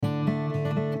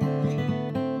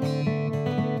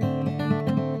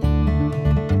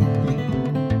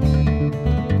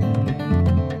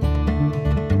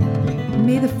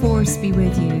the force be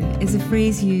with you is a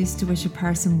phrase used to wish a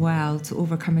person well to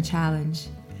overcome a challenge.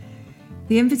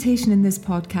 The invitation in this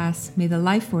podcast, May the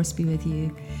Life Force be with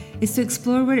you, is to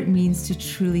explore what it means to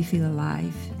truly feel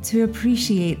alive, to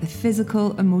appreciate the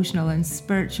physical, emotional, and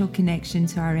spiritual connection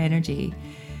to our energy,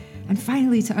 and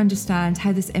finally to understand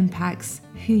how this impacts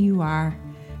who you are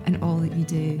and all that you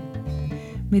do.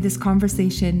 May this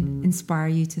conversation inspire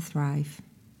you to thrive.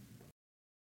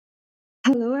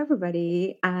 Hello,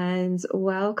 everybody, and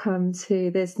welcome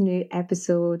to this new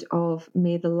episode of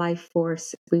May the Life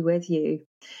Force be with you.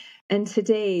 And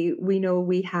today we know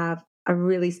we have a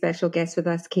really special guest with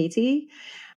us, Katie,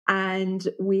 and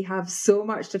we have so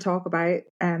much to talk about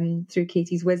through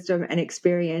Katie's wisdom and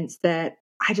experience that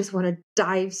I just want to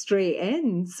dive straight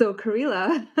in. So,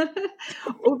 Karila,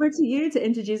 over to you to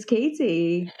introduce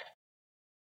Katie.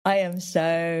 I am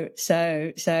so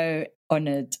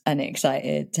honoured and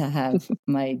excited to have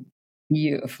my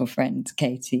beautiful friend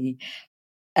Katie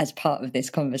as part of this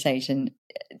conversation.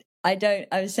 I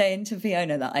was saying to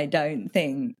Fiona that I don't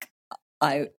think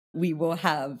we will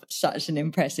have such an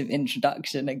impressive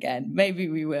introduction again. Maybe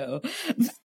we will.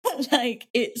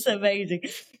 It's amazing.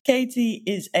 Katie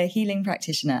is a healing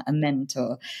practitioner, a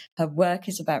mentor. Her work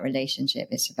is about relationship.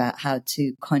 It's about how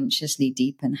to consciously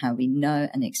deepen how we know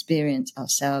and experience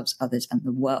ourselves, others, and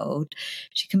the world.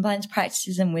 She combines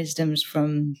practices and wisdoms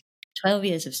from 12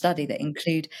 years of study that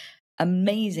include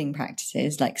amazing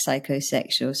practices like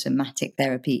psychosexual, somatic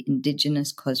therapy,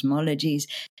 indigenous cosmologies,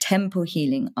 temple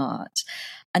healing arts.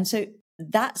 And so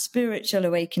that spiritual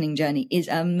awakening journey is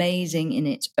amazing in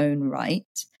its own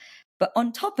right. But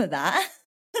on top of that,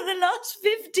 for the last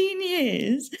 15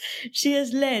 years, she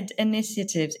has led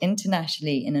initiatives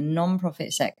internationally in a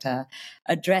non-profit sector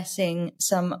addressing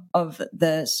some of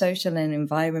the social and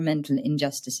environmental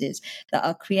injustices that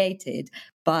are created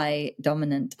by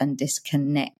dominant and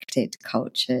disconnected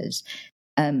cultures,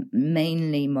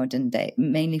 mainly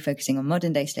focusing on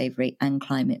modern day slavery and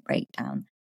climate breakdown.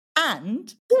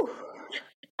 And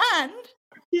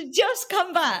she's just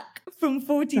come back from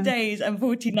 40 days and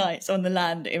 40 nights on the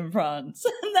land in France.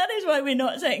 And that is why we're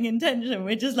not setting intention.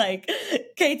 We're just like,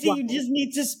 Katie, wow. You just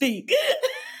need to speak.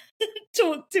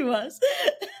 Talk to us.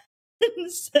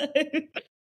 So,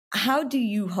 how do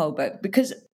you hold both?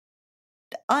 Because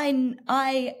I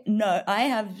know I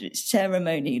have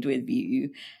ceremonied with you,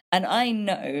 and I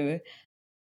know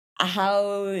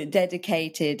how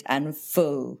dedicated and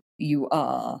full you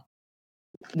are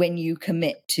when you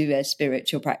commit to a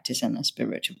spiritual practice and a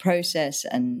spiritual process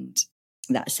and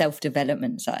that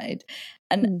self-development side.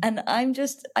 And I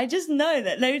just know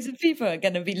that loads of people are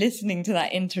going to be listening to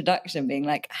that introduction being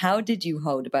like, how did you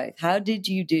hold both? How did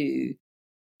you do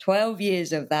 12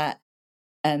 years of that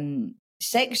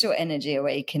sexual energy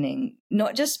awakening,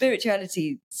 not just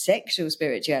spirituality, sexual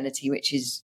spirituality, which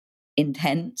is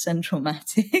intense and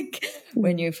traumatic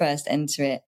when you first enter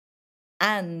it,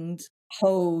 and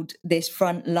hold this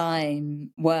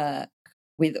frontline work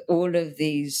with all of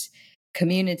these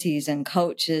communities and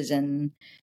cultures and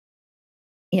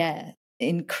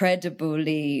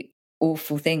incredibly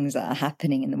awful things that are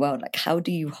happening in the world. Like, how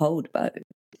do you hold both?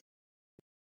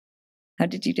 How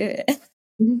did you do it?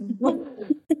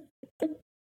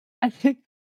 I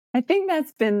think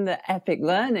that's been the epic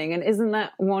learning, and isn't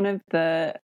that one of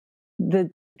the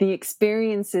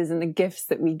experiences and the gifts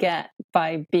that we get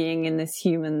by being in this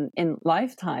human in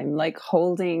lifetime, like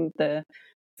holding the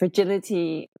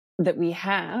fragility that we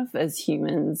have as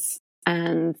humans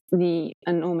and the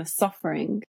enormous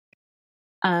suffering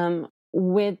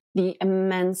with the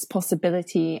immense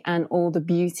possibility and all the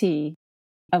beauty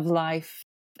of life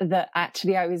that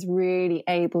actually I was really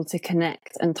able to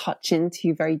connect and touch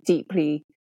into very deeply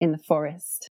in the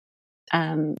forest.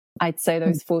 I'd say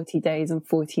those 40 days and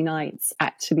 40 nights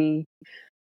actually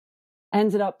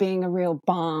ended up being a real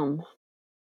balm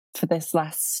for this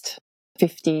last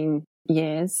 15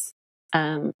 years.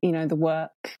 The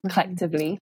work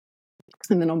collectively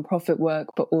and the non-profit work,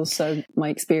 but also my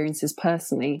experiences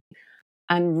personally,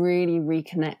 and really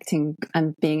reconnecting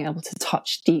and being able to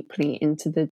touch deeply into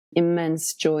the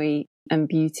immense joy and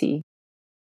beauty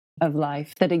of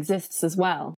life that exists as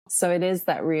well. So it is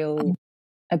that real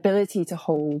ability to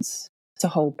hold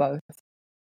both.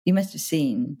 You must have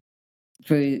seen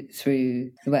through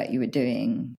the work you were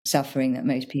doing suffering that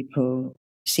most people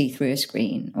see through a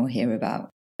screen or hear about.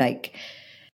 I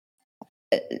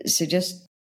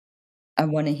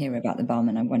want to hear about the balm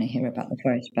and I want to hear about the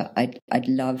forest, but I'd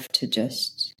love to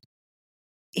just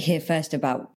hear first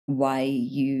about what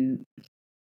you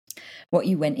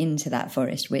went into that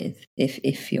forest with,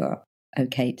 if you're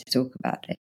okay to talk about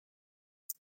it.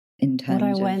 In terms what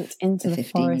I went into the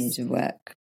 15 years of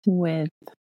work. With.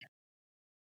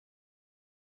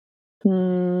 How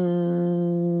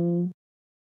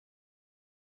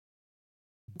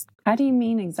do you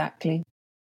mean exactly?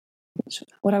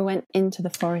 What I went into the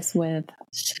forest with,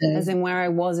 as in where I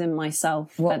was in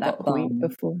myself at that point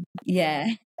before. Yeah.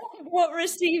 What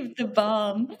received the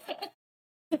balm?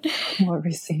 What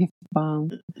received the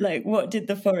balm? Like, what did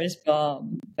the forest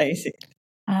balm, basically?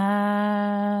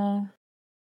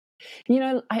 You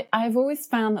know, I've always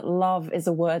found that love is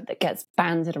a word that gets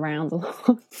bandied around a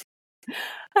lot.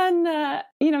 And,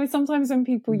 you know, sometimes when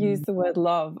people use the word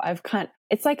love,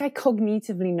 it's like I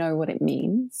cognitively know what it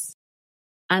means.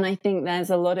 And I think there's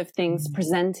a lot of things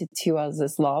presented to us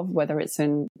as love, whether it's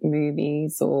in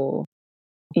movies or,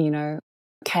 you know,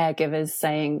 caregivers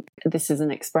saying this is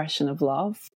an expression of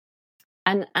love.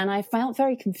 And I felt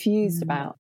very confused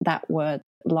about that word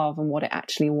love and what it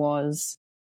actually was.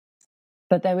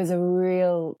 But there was a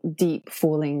real deep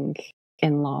falling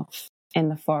in love in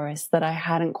the forest that I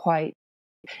hadn't quite.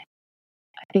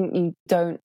 I think we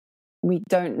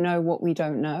don't know what we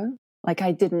don't know. Like,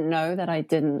 I didn't know that I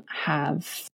didn't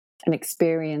have an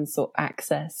experience or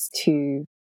access to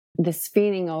this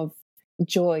feeling of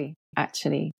joy,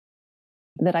 actually,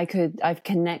 that I've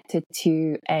connected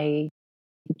to a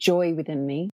joy within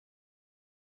me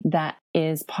that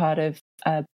is part of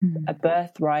a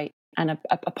birthright and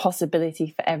a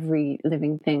possibility for every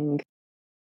living thing.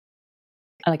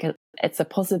 It's a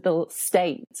possible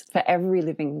state for every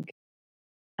living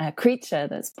creature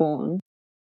that's born.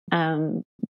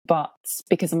 But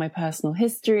because of my personal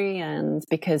history and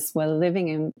because we're living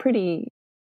in pretty,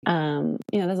 you know,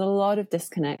 there's a lot of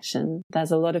disconnection.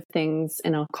 There's a lot of things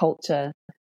in our culture,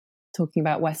 talking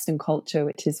about Western culture,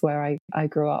 which is where I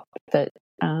grew up, that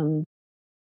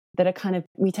are kind of,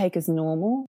 we take as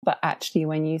normal. But actually,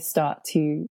 when you start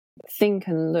to think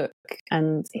and look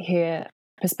and hear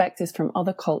perspectives from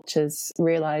other cultures,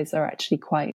 realize are actually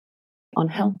quite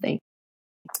unhealthy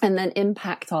and then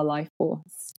impact our life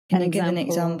force. Can you give an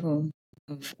example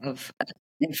of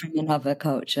from another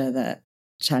culture that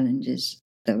challenges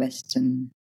the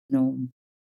Western norm?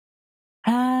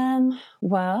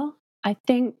 Well, I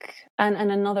think, and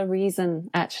another reason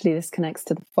actually this connects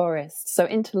to the forest. So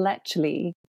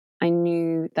intellectually, I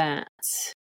knew that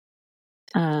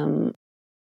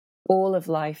all of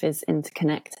life is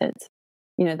interconnected.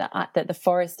 You know, that the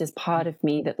forest is part of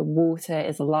me, that the water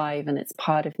is alive and it's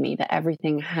part of me, that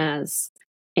everything has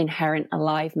inherent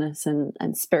aliveness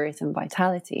and spirit and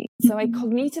vitality. So I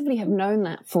cognitively have known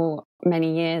that for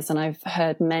many years, and I've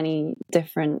heard many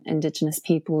different Indigenous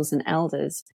peoples and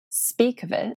elders speak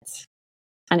of it,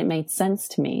 and it made sense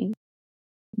to me.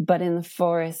 But in the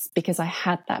forest, because I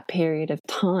had that period of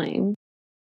time,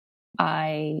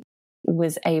 I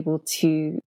was able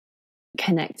to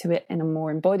connect to it in a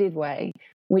more embodied way,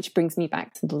 which brings me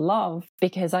back to the love,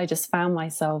 because I just found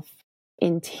myself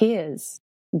in tears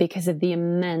because of the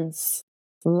immense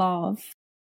love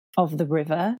of the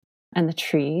river and the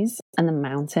trees and the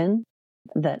mountain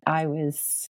that I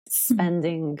was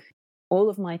spending all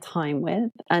of my time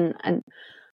with. And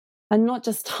not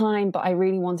just time, but I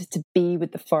really wanted to be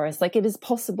with the forest. Like, it is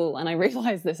possible, and I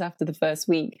realized this after the first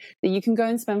week, that you can go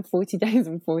and spend 40 days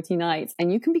and 40 nights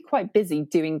and you can be quite busy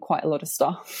doing quite a lot of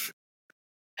stuff.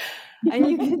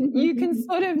 And you can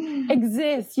sort of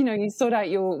exist, you know, you sort out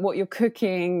what you're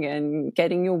cooking and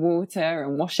getting your water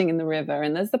and washing in the river,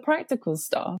 and there's the practical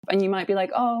stuff. And you might be like,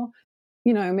 oh,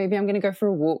 you know, maybe I'm going to go for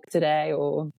a walk today,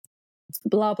 or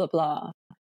blah, blah, blah.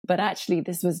 But actually,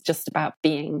 this was just about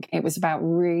being. It was about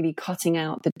really cutting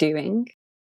out the doing,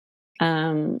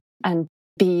 and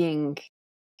being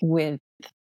with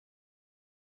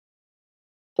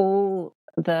all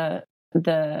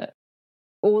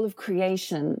all of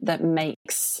creation that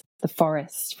makes the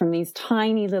forest, from these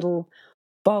tiny little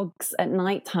bugs at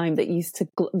nighttime that used to,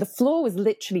 the floor was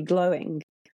literally glowing.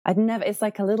 It's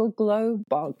like a little glow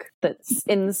bug that's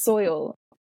in the soil.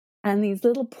 And these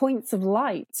little points of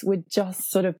light would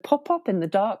just sort of pop up in the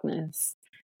darkness.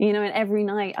 You know, and every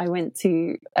night I went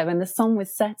to, when the sun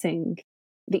was setting,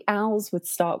 the owls would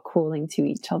start calling to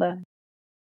each other.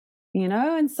 You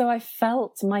know, and so I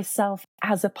felt myself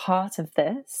as a part of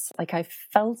this. Like, I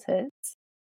felt it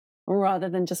rather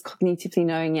than just cognitively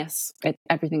knowing, yes,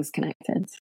 everything's connected.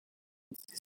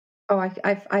 Oh,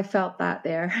 I felt that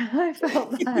there. I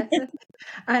felt that.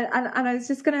 and I was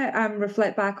just going to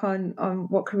reflect back on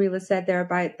what Karila said there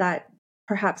about that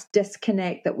perhaps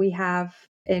disconnect that we have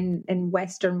in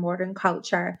Western modern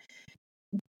culture.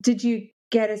 Did you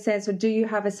get a sense, or do you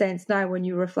have a sense now when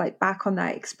you reflect back on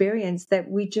that experience,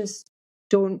 that we just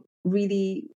don't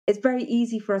really, it's very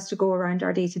easy for us to go around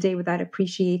our day to day without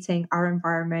appreciating our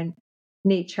environment,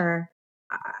 nature,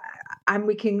 and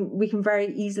we can very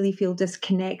easily feel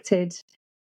disconnected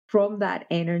from that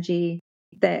energy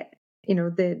that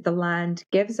the land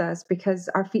gives us, because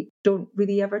our feet don't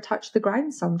really ever touch the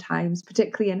ground sometimes,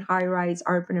 particularly in high-rise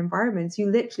urban environments. You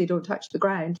literally don't touch the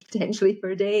ground potentially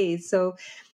for days. So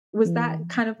was that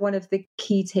kind of one of the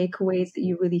key takeaways that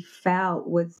you really felt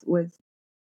with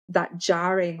that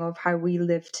jarring of how we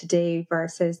live today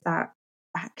versus that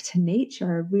back to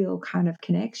nature, a real kind of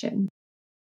connection?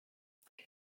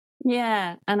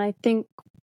 Yeah, and I think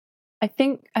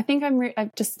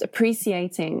I'm just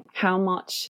appreciating how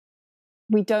much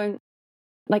we don't,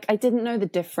 like, I didn't know the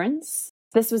difference.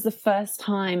 This was the first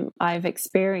time I've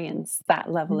experienced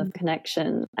that level of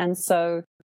connection. And so,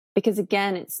 because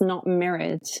again, it's not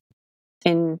mirrored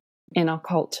in our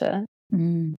culture,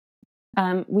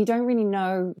 we don't really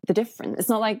know the difference. It's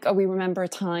not like, we remember a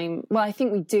time. Well, I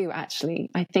think we do actually,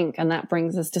 and that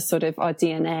brings us to sort of our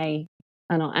DNA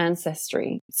and our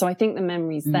ancestry. So I think the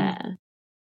memory's there.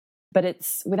 But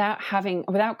it's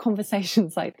without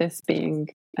conversations like this being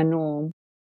a norm.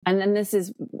 And then this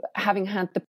is having had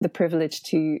the privilege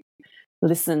to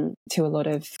listen to a lot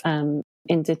of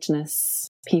Indigenous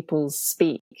peoples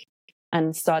speak,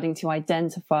 and starting to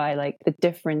identify like the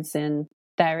difference in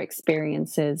their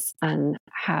experiences and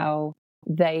how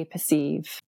they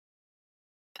perceive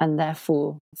and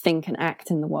therefore think and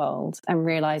act in the world, and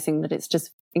realizing that it's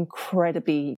just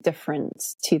incredibly different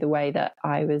to the way that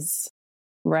I was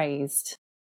raised.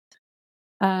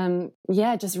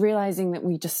 Just realizing that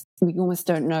we almost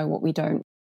don't know what we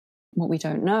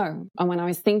don't know. And when I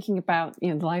was thinking about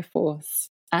the life force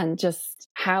and just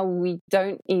how we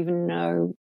don't even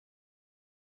know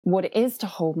what it is to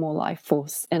hold more life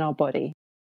force in our body,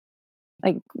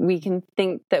 like we can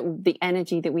think that the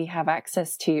energy that we have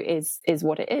access to is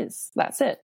what it is. That's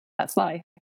it. That's life.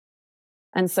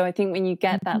 And so I think when you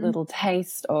get that little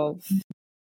taste of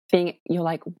you're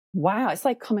like, wow, it's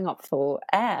like coming up for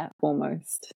air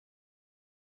almost.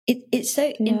 It's so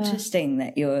interesting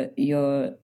that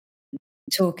you're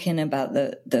talking about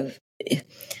the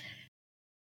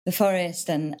forest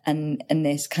and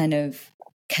this kind of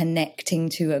connecting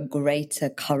to a greater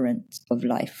current of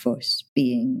life force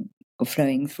being or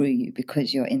flowing through you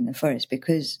because you're in the forest.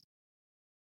 Because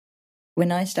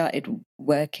when I started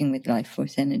working with life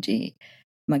force energy,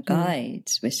 my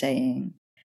guides were saying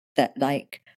that,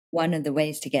 like, one of the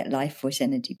ways to get life force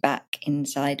energy back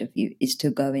inside of you is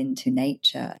to go into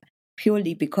nature,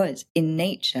 purely because in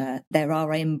nature there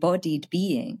are embodied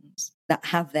beings that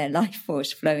have their life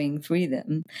force flowing through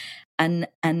them.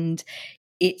 And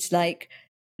it's like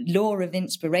law of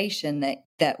inspiration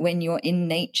that when you're in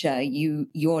nature,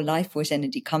 your life force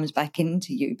energy comes back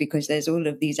into you, because there's all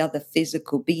of these other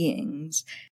physical beings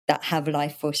that have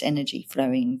life force energy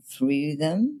flowing through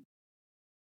them.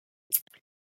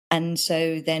 And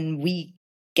so then we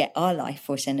get our life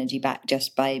force energy back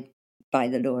just by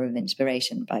the law of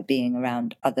inspiration, by being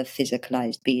around other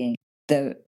physicalized beings.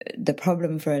 The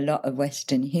problem for a lot of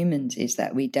Western humans is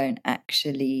that we don't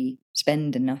actually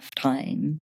spend enough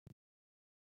time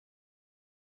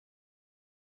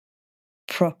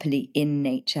properly in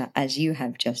nature, as you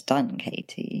have just done,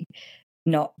 Katie,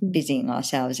 not busying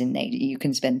ourselves in nature. You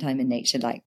can spend time in nature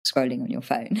like scrolling on your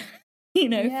phone.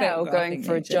 Or going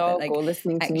for a jog, or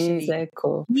listening to music,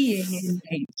 or being in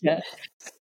nature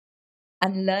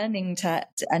and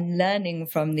learning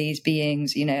from these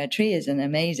beings. A tree is an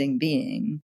amazing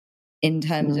being in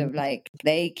terms of like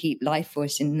they keep life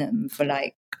force in them for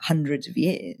like hundreds of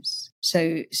years.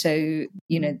 So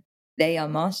they are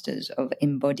masters of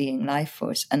embodying life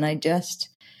force, and I just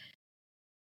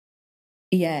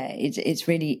it's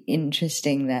really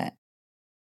interesting that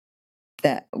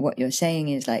what you're saying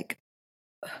is like,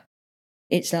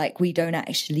 it's like we don't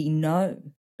actually know.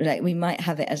 Like we might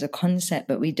have it as a concept,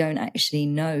 but we don't actually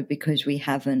know because we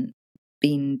haven't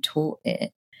been taught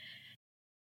it.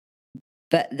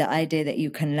 But the idea that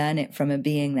you can learn it from a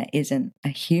being that isn't a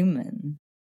human,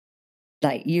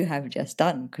 like you have just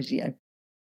done, because you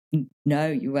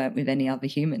weren't with any other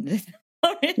humans in the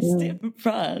forest in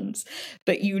France,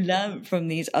 but you learned from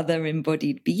these other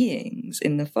embodied beings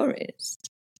in the forest.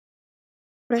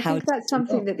 But I think that's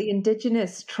something that the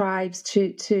Indigenous tribes,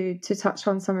 to touch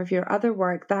on some of your other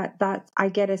work, that I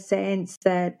get a sense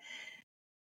that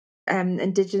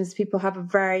Indigenous people have a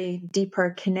very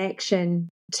deeper connection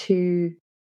to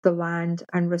the land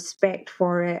and respect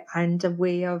for it, and a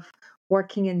way of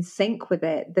working in sync with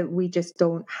it that we just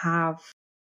don't have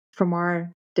from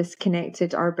our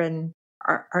disconnected urban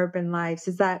lives.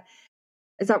 Is that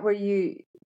where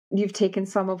you've taken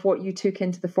some of what you took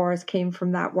into the forest came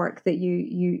from that work that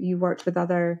you worked with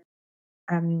other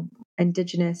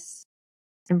Indigenous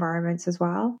environments as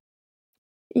well?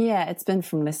 Yeah, it's been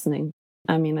from listening.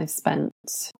 I mean, I've spent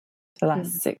the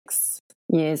last 6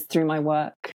 years through my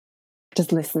work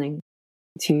just listening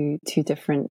to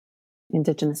different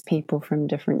Indigenous people from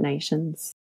different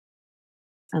nations.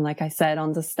 And like I said,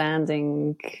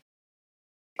 understanding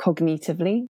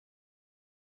cognitively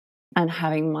and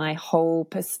having my whole,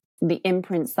 the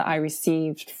imprints that I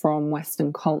received from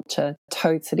Western culture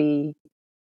totally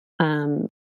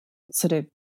sort of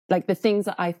like the things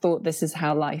that I thought this is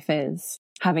how life is,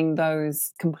 having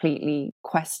those completely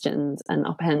questioned and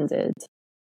upended.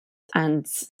 And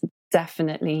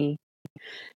definitely,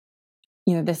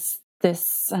 you know, this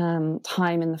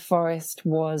time in the forest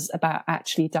was about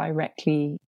actually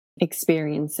directly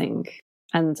experiencing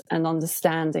and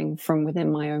understanding from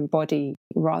within my own body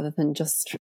rather than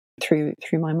just through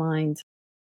my mind.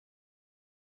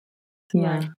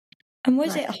 Yeah. Right. And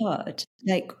was it hard?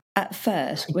 Like at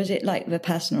first, was it like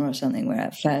Vipassana or something where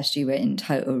at first you were in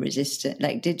total resistance?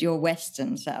 Like did your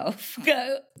Western self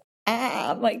go,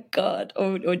 ah, my God,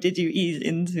 or did you ease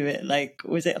into it? Like,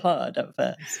 was it hard at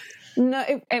first? No,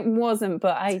 it wasn't,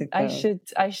 but I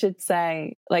should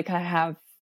say, like, I have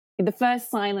the first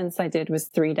silence I did was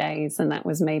 3 days, and that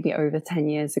was maybe over 10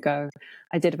 years ago.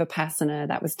 I did Vipassana,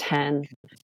 that was 10.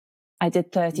 I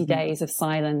did 30 days of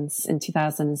silence in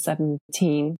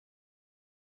 2017.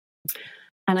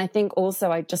 And I think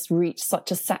also I just reached such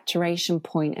a saturation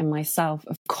point in myself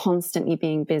of constantly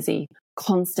being busy,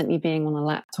 constantly being on a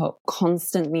laptop,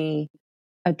 constantly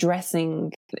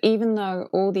addressing, even though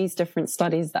all these different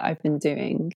studies that I've been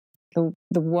doing, the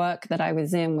work that I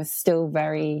was in was still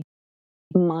very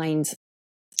mind,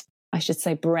 I should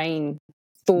say brain,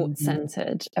 thought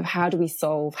centered of how do we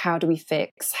solve, how do we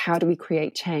fix, how do we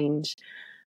create change.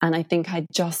 And I think I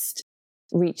just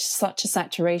reached such a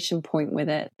saturation point with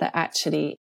it that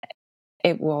actually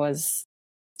it was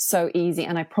so easy,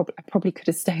 and I probably could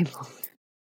have stayed longer.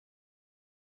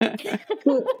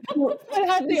 Well, I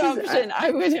had the option.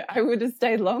 I would have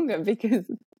stayed longer because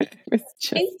it was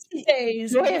just 80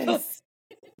 days. Yes.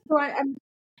 So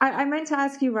I meant to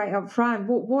ask you right up front.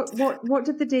 What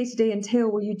did the day-to-day entail?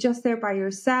 Were you just there by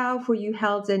yourself? Were you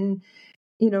held in?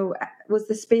 You know, was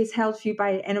the space held for you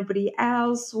by anybody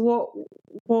else? What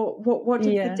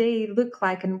did the day look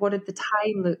like, and what did the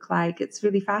time look like? It's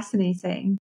really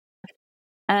fascinating.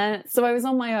 So I was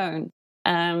on my own.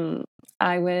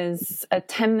 I was a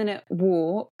 10-minute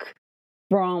walk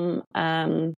from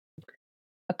a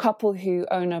couple who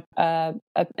own a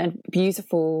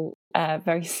beautiful,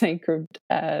 very sacred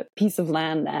piece of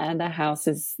land there. Their house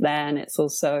is there, and it's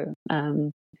also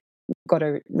got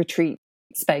a retreat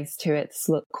space to it. It's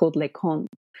called Les Contes.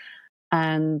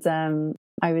 And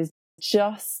I was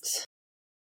just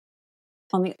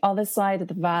on the other side of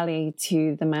the valley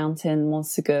to the mountain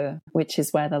Montségur, which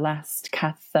is where the last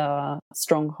Cathar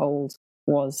stronghold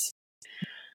was.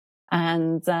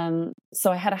 And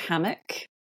so I had a hammock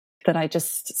that I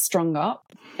just strung up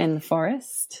in the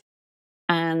forest.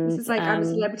 And this is like I'm a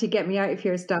celebrity, get me out of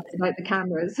here stuff about the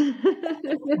cameras.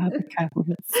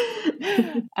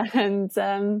 And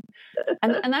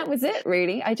that was it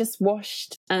really. I just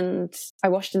washed, and I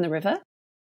washed in the river.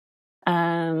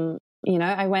 You know,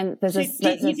 I went.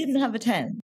 You didn't have a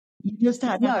tent. You just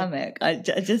had a hammock. I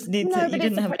just need to. You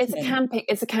didn't have a tent.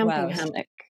 It's a camping hammock.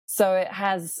 So it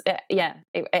has, it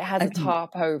has a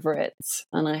tarp over it,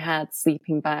 and I had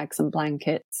sleeping bags and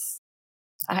blankets.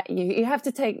 You have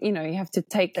to take, you have to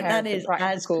take care of the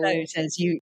practical.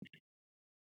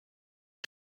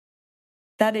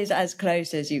 That is as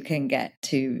close as you can get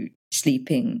to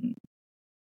sleeping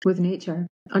with nature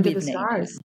under the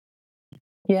stars.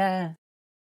 Yeah.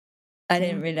 I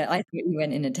didn't realize. I thought you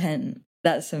went in a tent.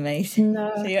 That's amazing.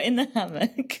 No. So you're in the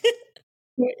hammock.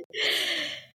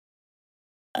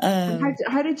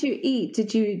 How did you eat?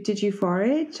 Did you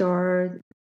forage or?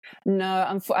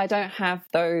 No, I don't have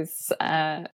those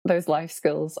life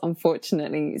skills,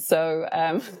 unfortunately. So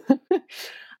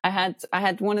I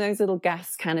had one of those little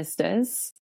gas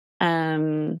canisters.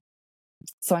 So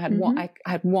I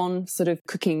had one sort of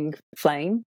cooking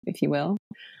flame, if you will,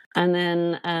 and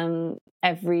then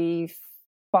every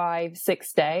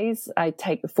 5-6 days I'd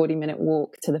take a 40-minute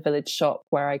walk to the village shop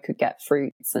where I could get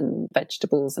fruits and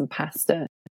vegetables and pasta.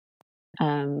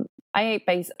 I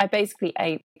basically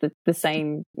ate the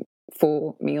same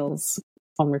 4 meals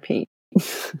on repeat.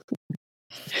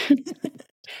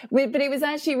 But it was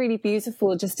actually really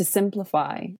beautiful just to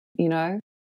simplify, I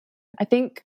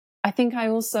think I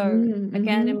also,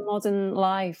 again, in modern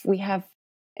life, we have,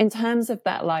 in terms of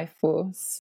that life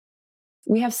force,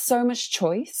 we have so much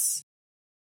choice.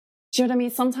 Do you know what I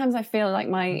mean? Sometimes I feel like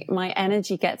my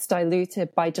energy gets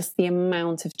diluted by just the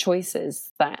amount of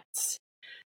choices that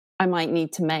I might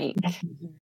need to make.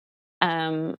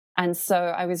 And so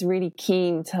I was really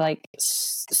keen to like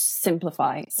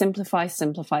simplify,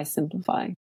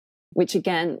 which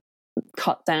again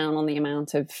cut down on the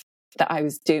amount of that I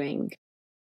was doing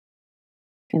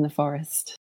in the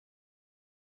forest.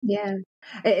 Yeah,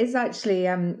 it is actually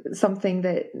something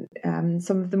that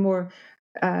some of the more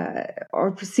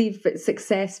or perceived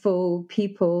successful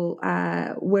people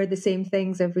wear the same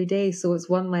things every day, so it's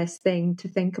one less thing to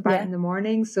think about in the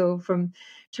morning. So from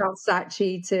Charles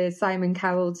Saatchi to Simon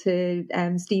Cowell to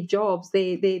Steve Jobs,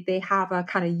 they have a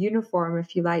kind of uniform,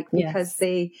 if you like, because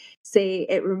they say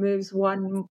it removes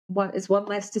one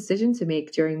less decision to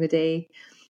make during the day,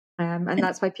 and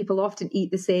that's why people often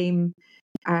eat the same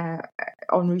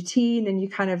on routine, and you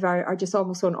kind of are just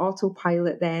almost on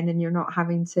autopilot then, and you're not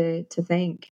having to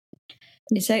think.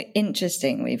 It's so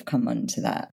interesting we've come on to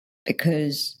that,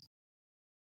 because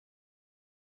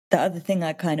the other thing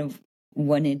I kind of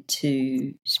wanted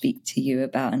to speak to you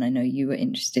about, and I know you were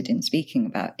interested in speaking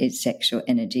about, is sexual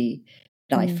energy,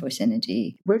 life force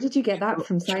energy. Where did you get that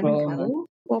from, Simon Cowell?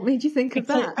 What made you think of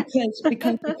that?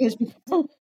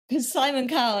 Because Simon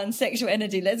Cowell and sexual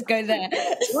energy, let's go there.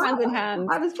 Hand in hand.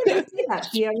 I was going to say that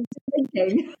to you. I was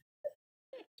thinking.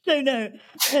 No,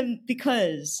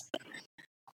 because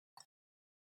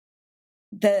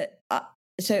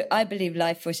so I believe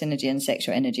life force energy and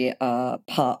sexual energy are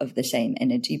part of the same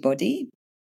energy body.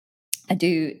 I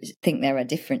do think there are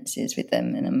differences with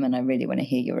them, and I really want to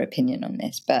hear your opinion on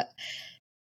this. But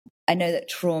I know that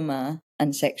trauma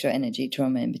and sexual energy,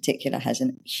 trauma in particular, has a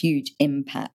huge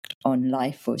impact on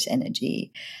life force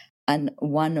energy. And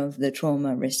one of the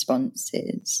trauma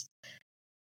responses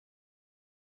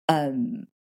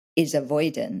is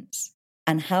avoidance.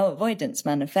 And how avoidance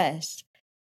manifests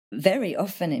very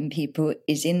often in people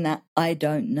is in that I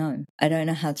don't know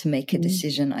how to make a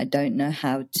decision. I don't know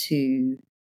how to,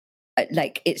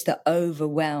 like, it's the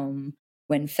overwhelm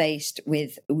when faced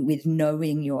with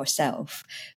knowing yourself,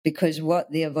 because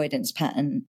what the avoidance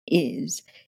pattern is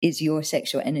your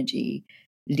sexual energy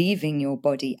leaving your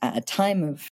body at a time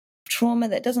of trauma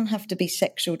that doesn't have to be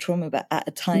sexual trauma, but at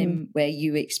a time where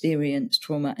you experience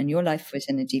trauma, and your life force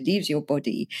energy leaves your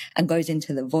body and goes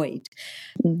into the void.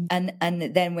 And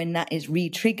then when that is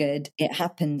re-triggered, it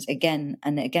happens again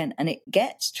and again, and it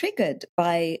gets triggered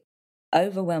by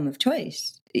overwhelm of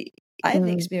choice. I've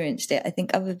experienced it. I think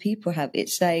other people have.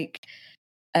 It's like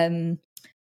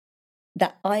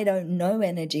that I don't know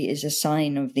energy is a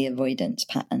sign of the avoidance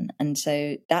pattern. And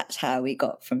so that's how we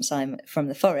got from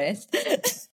the forest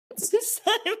to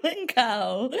Simon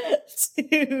Cowell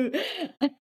to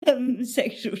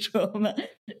sexual trauma.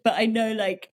 But I know,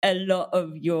 like, a lot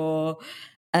of your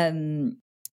a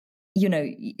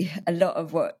lot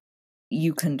of what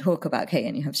you can talk about, Kate,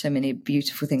 and you have so many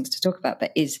beautiful things to talk about,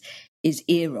 but is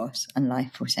eros and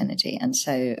life force energy. And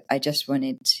so I just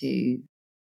wanted to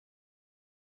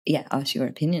ask your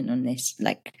opinion on this,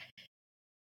 like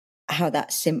how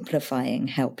that simplifying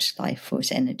helps life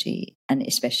force energy, and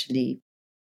especially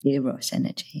eros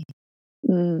energy.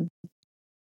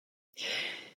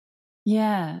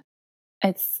 Yeah,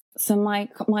 it's so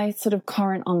my sort of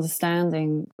current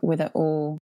understanding with it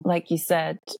all, like you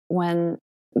said, when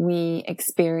we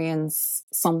experience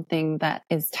something that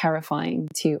is terrifying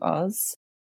to us,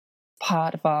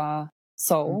 part of our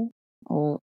soul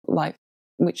or life,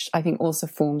 which I think also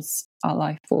forms our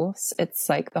life force, it's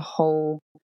like the whole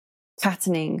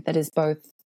patterning that is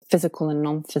both physical and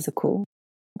non-physical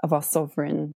of our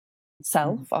sovereign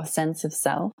self, our sense of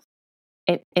self,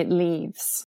 it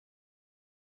leaves.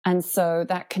 And so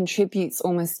that contributes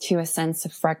almost to a sense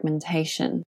of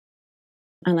fragmentation.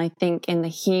 And I think in the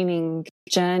healing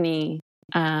journey,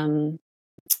 part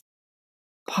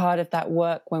of that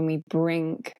work when we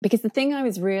bring, because the thing I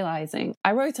was realizing,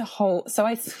 I wrote a whole,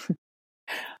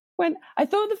 when I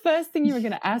thought the first thing you were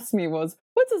going to ask me was,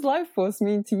 what does life force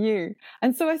mean to you?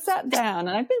 And so I sat down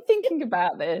and I've been thinking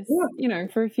about this,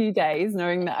 for a few days,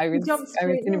 knowing that I was going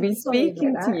to be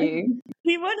speaking to you.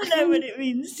 We want to know what it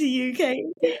means to you, Kate.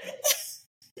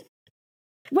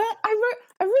 Well, I've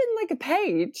written like a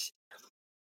page,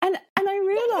 and I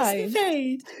realized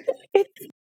it's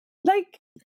like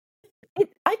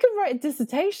I could write a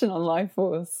dissertation on life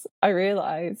force. I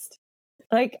realized,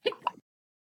 like,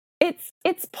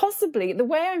 it's possibly, the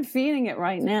way I'm feeling it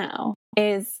right now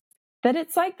is that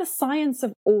it's like the science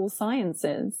of all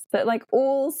sciences, that like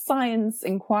all science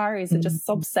inquiries are just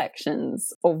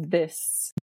subsections of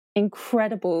this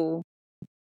incredible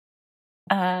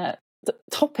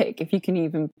topic, if you can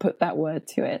even put that word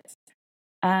to it.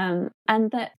 And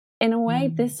that in a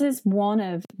way, this is one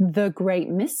of the great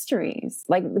mysteries.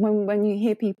 Like when you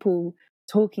hear people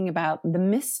talking about the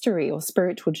mystery, or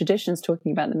spiritual traditions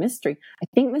talking about the mystery, I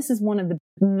think this is one of the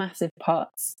massive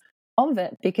parts of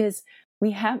it, because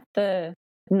we have the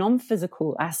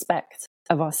non-physical aspect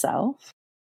of ourselves,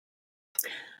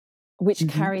 which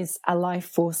carries a life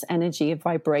force energy, a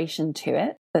vibration to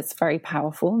it that's very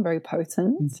powerful and very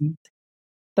potent.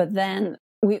 But then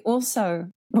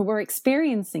we're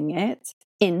experiencing it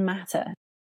in matter.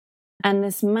 And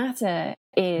this matter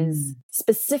is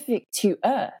specific to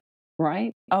Earth,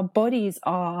 right? Our bodies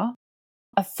are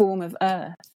a form of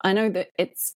Earth. I know that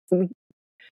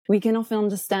we can often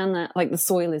understand that like the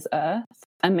soil is Earth,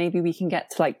 and maybe we can get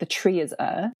to like the tree is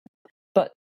Earth.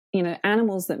 But, you know,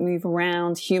 animals that move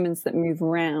around, humans that move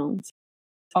around,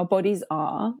 our bodies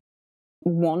are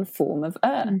one form of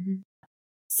Earth.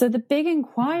 So the big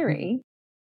inquiry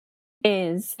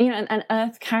is, you know, and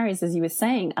Earth carries, as you were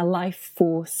saying, a life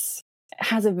force,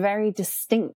 has a very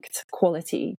distinct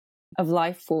quality of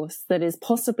life force that is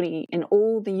possibly in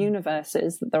all the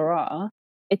universes that there are.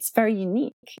 It's very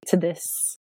unique to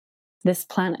this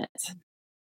planet.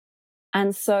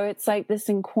 And so it's like this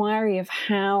inquiry of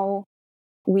how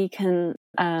we can,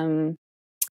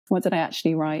 what did I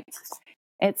actually write?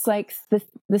 It's like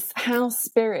this how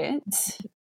spirit,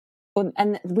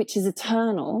 and which is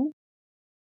eternal,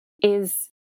 is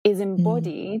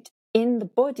embodied in the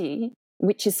body,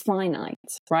 which is finite,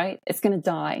 right? It's going to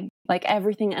die. Like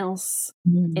everything else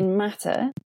in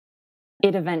matter,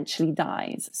 it eventually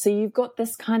dies. So you've got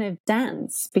this kind of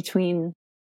dance between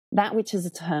that which is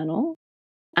eternal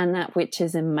and that which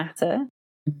is in matter,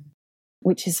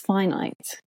 which is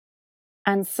finite.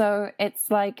 And so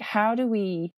it's like, how do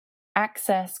we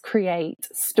access, create,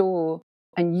 store,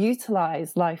 and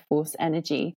utilize life force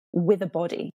energy with a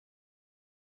body?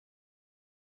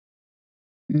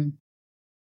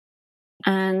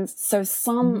 And so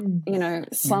some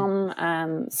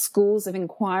schools of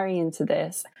inquiry into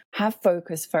this have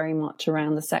focused very much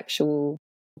around the sexual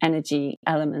energy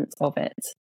element of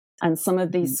it. And some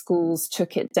of these schools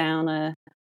took it down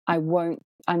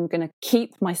I'm going to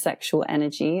keep my sexual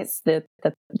energy. It's the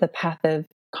path of,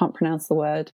 can't pronounce the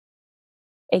word,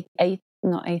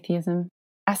 not atheism,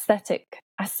 ascetic.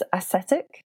 I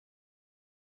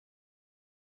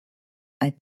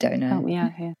don't know. Help me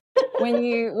out here. Help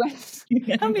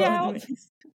me out.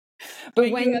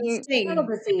 But when you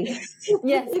celibacy.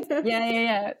 Yes,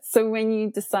 yeah. So when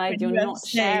you decide you're not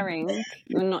sharing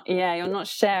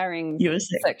your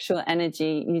sexual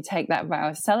energy, you take that vow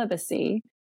of celibacy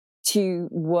to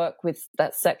work with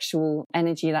that sexual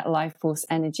energy, that life force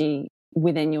energy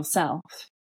within yourself.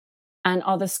 And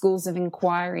other schools of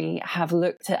inquiry have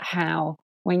looked at how,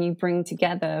 when you bring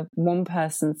together one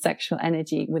person's sexual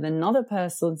energy with another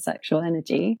person's sexual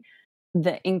energy,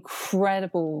 the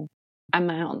incredible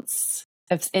amounts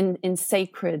of in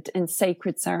sacred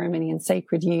ceremony and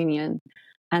sacred union,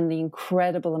 and the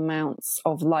incredible amounts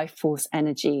of life force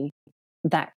energy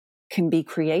that can be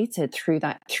created through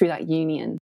that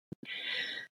union.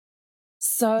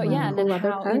 So and then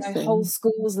how, whole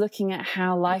schools looking at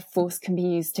how life force can be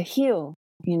used to heal,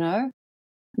 the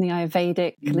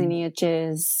Ayurvedic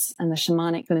lineages and the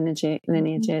shamanic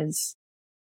lineages.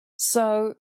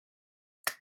 So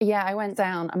I went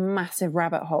down a massive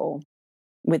rabbit hole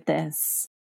with this.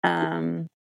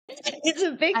 It's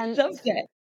a big subject.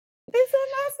 It's a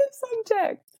massive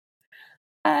subject.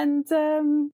 And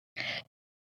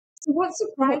so what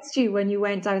surprised you when you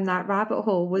went down that rabbit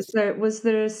hole? Was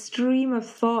there a stream of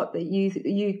thought that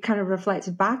you kind of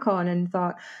reflected back on and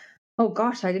thought, oh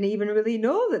gosh, I didn't even really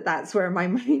know that that's where my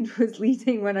mind was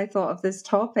leading when I thought of this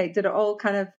topic? Did it all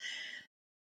kind of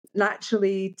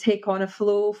naturally take on a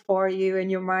flow for you, and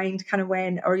your mind kind of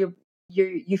went, or you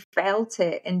felt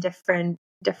it in different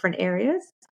areas?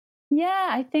 Yeah,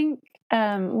 I think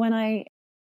I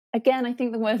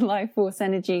think the word life force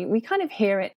energy, we kind of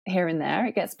hear it here and there.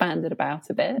 It gets banded about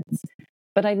a bit,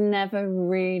 but I never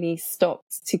really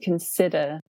stopped to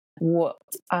consider what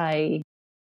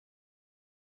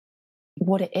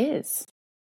it is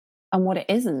and what it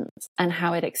isn't, and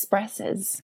how it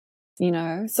expresses,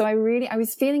 So I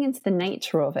was feeling into the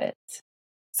nature of it.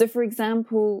 So for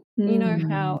example, you know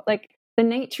how like the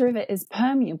nature of it is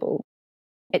permeable.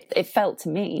 It felt to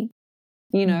me,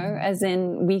 as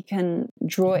in we can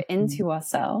draw it into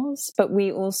ourselves, but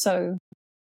we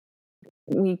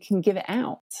can give it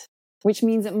out, which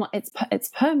means it's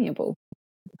permeable.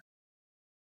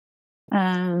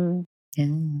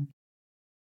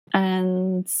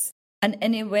 And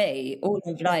in a way, all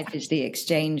of life is the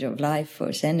exchange of life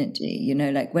force energy.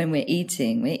 Like when we're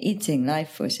eating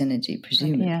life force energy,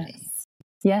 presumably.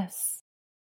 Yes.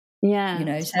 Yeah. You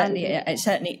know,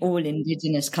 certainly all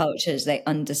indigenous cultures, they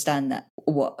understand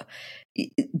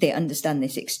they understand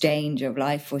this exchange of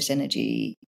life force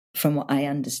energy. From what I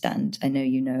understand, I know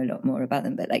you know a lot more about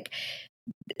them, but like,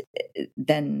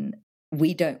 then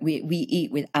we eat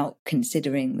without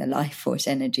considering the life force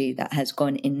energy that has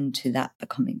gone into that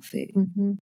becoming food.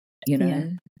 Mm-hmm. You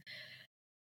know,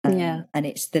 yeah, and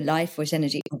it's the life force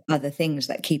energy of other things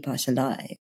that keep us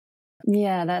alive.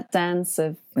 Yeah, that dance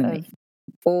of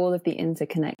all of the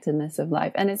interconnectedness of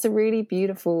life, and it's a really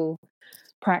beautiful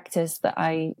practice that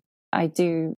I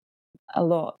do a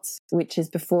lot, which is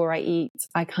before I eat,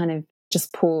 I kind of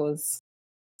just pause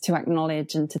to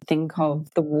acknowledge and to think of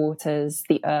the waters,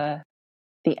 the earth,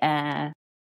 the air,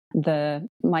 the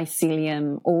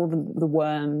mycelium, all the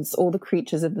worms, all the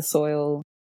creatures of the soil,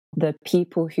 the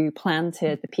people who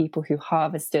planted, the people who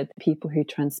harvested, the people who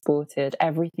transported,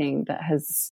 everything that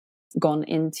has gone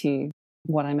into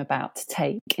what I'm about to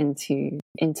take into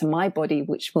my body,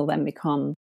 which will then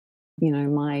become, you know,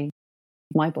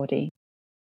 my body.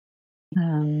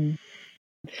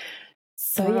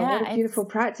 So wow, yeah, what a beautiful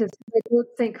practice. I don't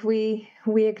think we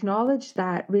acknowledge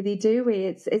that, really, do we?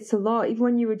 It's a lot. Even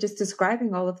when you were just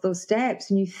describing all of those steps,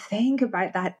 and you think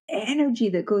about that energy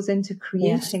that goes into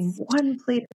creating one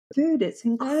plate of food, it's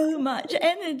incredible. So much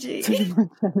energy.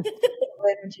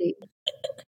 Energy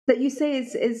that you say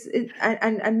is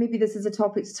and maybe this is a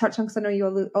topic to touch on, because I know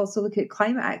you also look at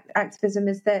climate activism,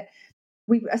 is that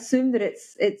we assume that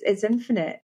it's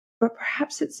infinite, but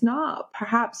perhaps it's not.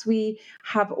 Perhaps we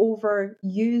have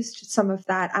overused some of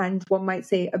that, and one might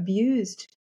say abused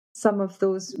some of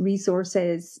those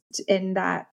resources in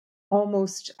that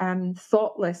almost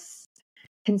thoughtless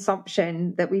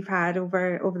consumption that we've had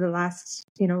over the last,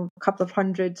 you know, couple of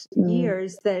hundred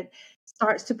years, that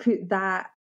starts to put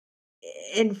that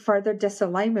in further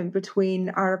disalignment between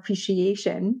our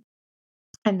appreciation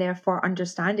and therefore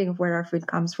understanding of where our food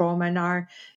comes from and our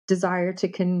desire to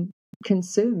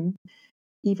consume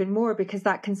even more, because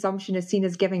that consumption is seen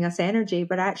as giving us energy,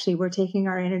 but actually we're taking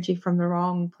our energy from the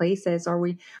wrong places, or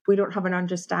we don't have an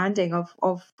understanding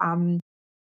of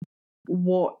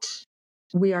what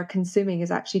we are consuming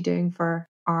is actually doing for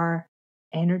our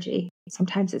energy.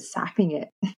 Sometimes it's sapping it,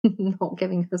 not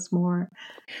giving us more.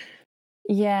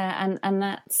 Yeah, and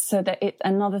that's so that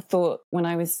another thought when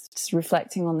I was just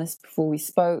reflecting on this before we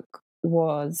spoke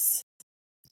was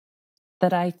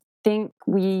that I think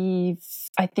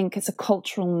it's a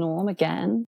cultural norm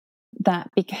again,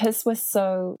 that because we're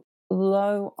so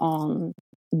low on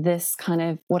this kind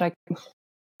of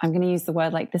I'm going to use the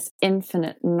word like this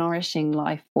infinite nourishing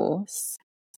life force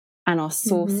and our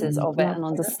sources of it and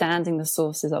understanding the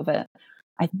sources of it,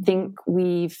 I think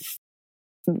we've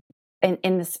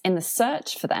in the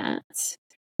search for that,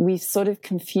 we've sort of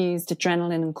confused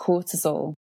adrenaline and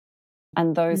cortisol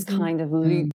and those kind of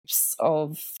loops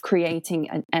of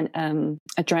creating adrenaline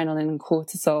and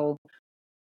cortisol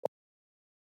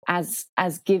as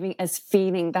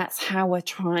feeling that's how we're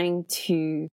trying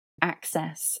to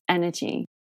access energy.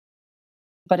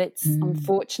 But it's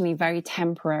unfortunately very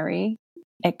temporary.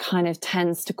 It kind of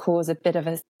tends to cause a bit of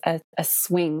a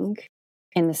swing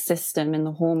in the system, in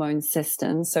the hormone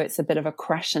system. So it's a bit of a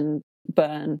crash and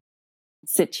burn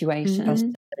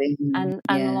situation. And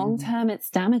long term, it's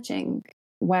damaging.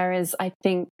 Whereas I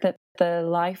think that the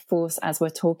life force, as we're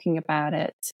talking about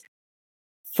it,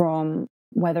 from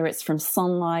whether it's from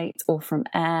sunlight or from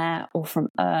air or from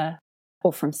earth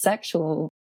or from sexual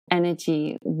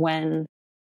energy, when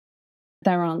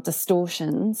there aren't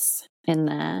distortions in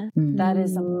there, that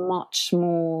is a much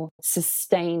more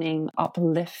sustaining,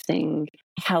 uplifting,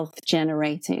 health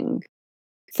generating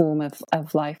form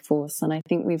of life force. And I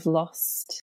think we've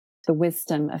lost the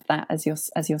wisdom of that, as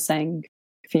you're saying,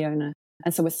 Fiona.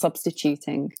 And so we're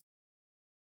substituting.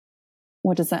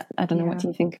 What does that, I don't know, what do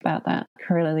you think about that?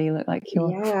 Carilla, you look like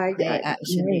you're... I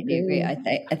absolutely agree.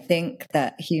 I think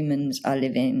that humans are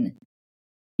living,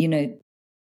 you know,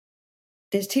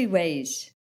 there's two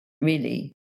ways,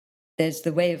 really. There's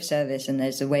the way of service and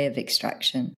there's the way of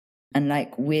extraction. And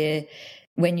like when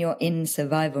you're in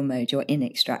survival mode, you're in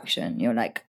extraction. You're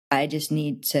like, I just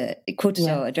need to,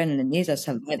 cortisol, adrenaline, these are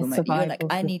survival mode. You're like,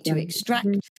 I need to extract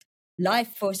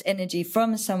life force energy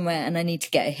from somewhere and I need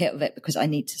to get a hit of it because I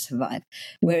need to survive.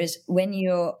 Whereas when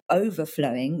you're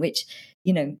overflowing, which,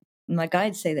 you know, my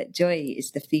guides say that joy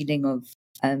is the feeling of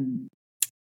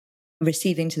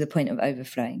receiving to the point of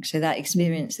overflowing. So that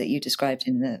experience that you described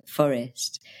in the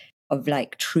forest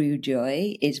like true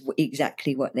joy is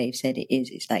exactly what they've said it is.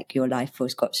 It's like your life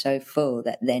force got so full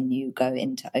that then you go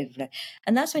into overload.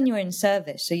 And that's when you're in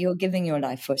service. So you're giving your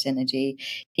life force energy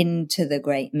into the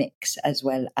great mix as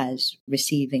well as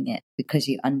receiving it, because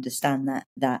you understand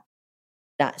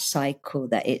that cycle,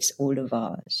 that it's all of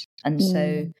ours. And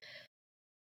so,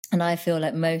 and I feel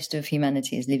like most of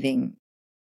humanity is living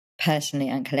personally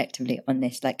and collectively on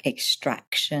this like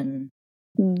extraction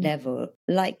level,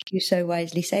 like you so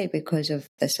wisely say, because of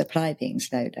the supply being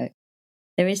slow down.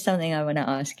 There is something I want to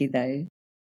ask you though,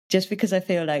 just because I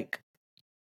feel like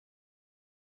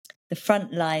the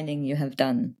front lining you have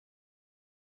done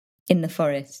in the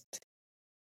forest,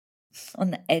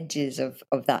 on the edges of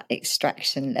that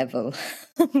extraction level,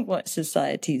 what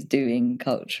society's doing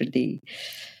culturally,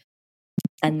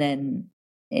 and then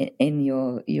in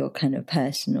your kind of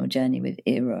personal journey with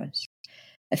Eros,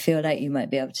 I feel like you might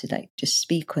be able to like just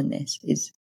speak on this.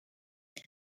 Is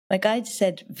my guide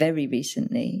said very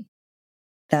recently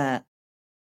that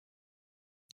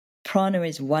prana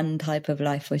is one type of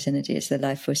life force energy. It's the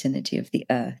life force energy of the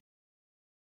earth.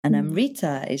 And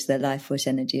Amrita is the life force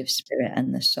energy of spirit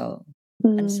and the soul.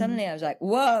 And suddenly I was like,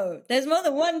 whoa, there's more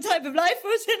than one type of life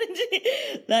force energy.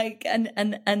 Like,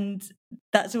 and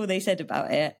that's all they said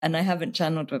about it. And I haven't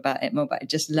channeled about it more, but I'd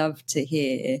just love to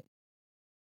hear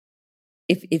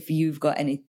if you've got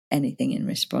anything in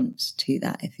response to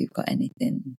that, if you've got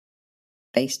anything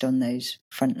based on those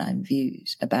frontline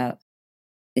views about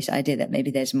this idea that maybe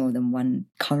there's more than one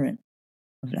current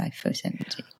of life force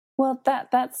energy. Well,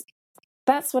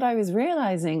 that's what I was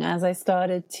realizing as I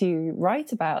started to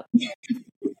write about.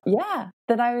 Yeah,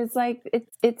 that I was like,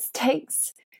 it's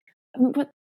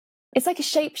like a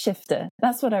shapeshifter.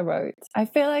 That's what I wrote. I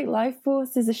feel like life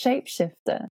force is a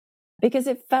shapeshifter because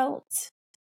it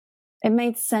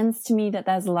made sense to me that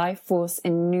there's life force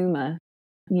in pneuma,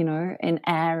 in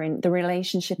air, and the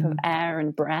relationship of air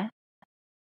and breath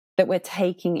that we're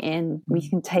taking in. We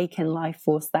can take in life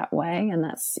force that way. And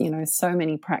that's, so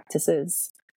many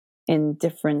practices in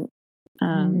different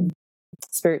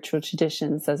spiritual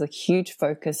traditions. There's a huge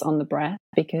focus on the breath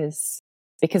because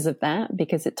of that,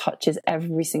 because it touches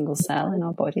every single cell in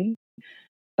our body.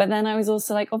 But then I was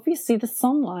also like, obviously the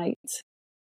sunlight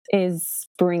is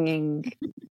bringing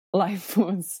life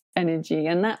force energy,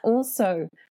 and that also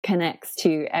connects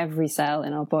to every cell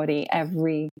in our body,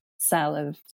 every cell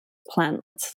of plant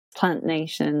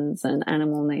nations and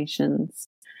animal nations.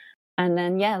 And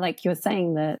then, yeah, like you're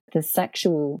saying, the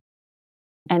sexual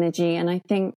energy. And I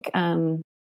think I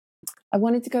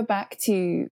wanted to go back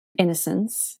to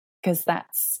innocence, because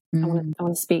that's I want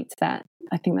to speak to that.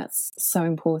 I think that's so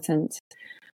important.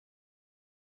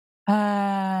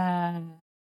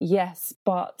 Yes,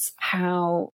 but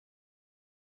how,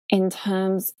 in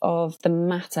terms of the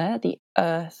matter, the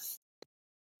earth,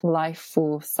 life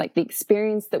force, like the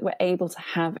experience that we're able to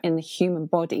have in the human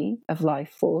body of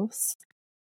life force,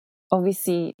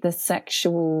 obviously the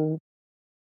sexual,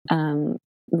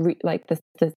 like the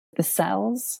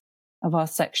cells of our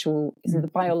sexual, the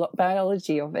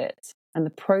biology of it and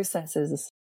the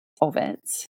processes of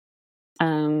it.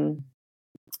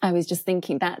 I was just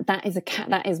thinking that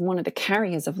is one of the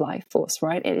carriers of life force,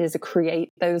 right? It is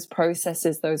those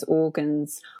processes, those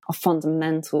organs are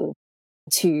fundamental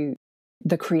to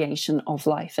the creation of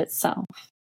life itself.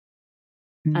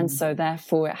 And so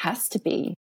therefore it has to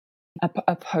be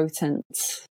a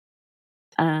potent,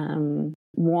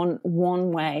 one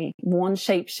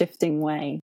shape-shifting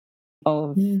way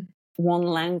of one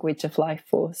language of life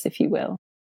force, if you will.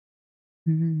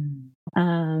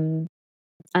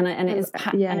 And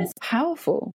it's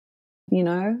powerful,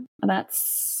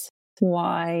 that's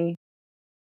why,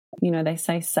 they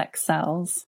say sex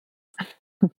sells,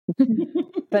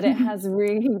 but it has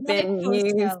really been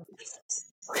used.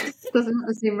 Doesn't have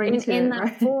the same ring to in it, that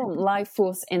right? form, life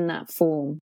force in that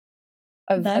form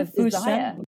of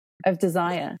desire,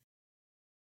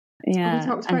 Yeah. We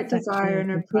talked about desire in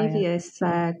our previous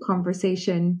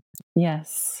conversation.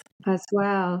 Yes. As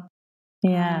well.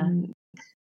 Yeah.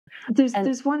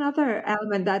 There's one other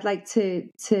element that I'd like to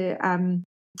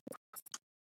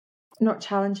not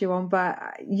challenge you on, but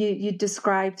you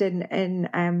described in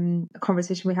a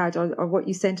conversation we had, or what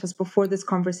you sent us before this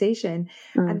conversation,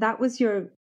 and that was your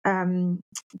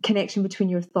connection between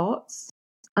your thoughts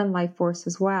and life force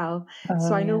as well.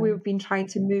 So I know we've been trying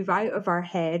to move out of our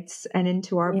heads and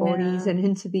into our bodies and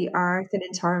into the earth and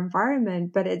into our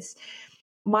environment, but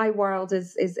my world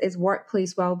is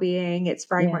workplace well-being. It's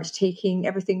very much taking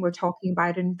everything we're talking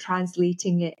about and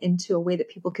translating it into a way that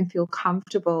people can feel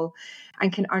comfortable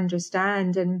and can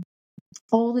understand. And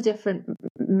all the different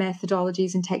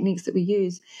methodologies and techniques that we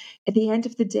use, at the end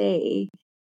of the day,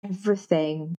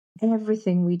 everything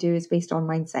we do is based on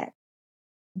mindset,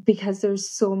 because there's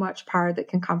so much power that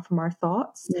can come from our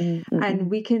thoughts. Mm-hmm. And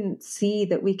we can see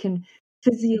that we can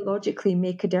physiologically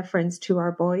make a difference to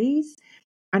our bodies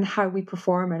and how we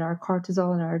perform in our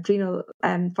cortisol and our adrenal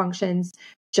functions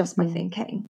just by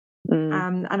thinking.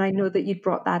 And I know that you'd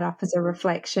brought that up as a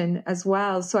reflection as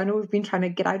well. So I know we've been trying to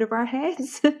get out of our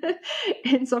heads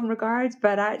in some regards,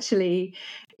 but actually,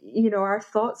 our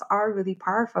thoughts are really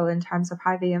powerful in terms of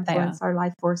how they influence our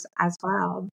life force as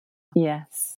well.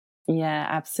 Yes. Yeah,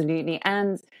 absolutely.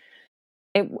 And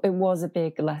it was a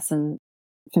big lesson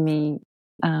for me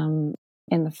in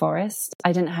the forest.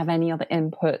 I didn't have any other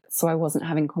input, so I wasn't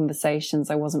having conversations.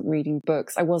 I wasn't reading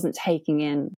books. I wasn't taking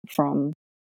in from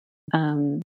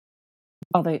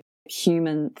other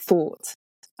human thought.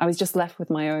 I was just left with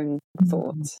my own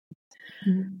thought.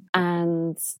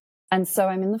 And so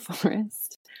I'm in the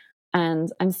forest and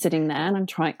I'm sitting there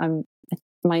and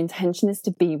my intention is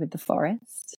to be with the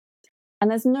forest.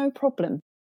 And there's no problem.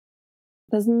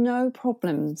 There's no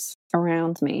problems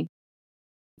around me.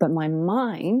 But my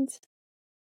mind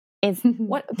is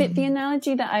what the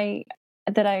analogy that I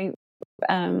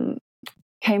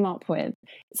came up with.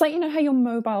 It's like, how your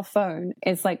mobile phone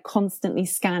is like constantly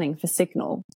scanning for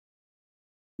signal.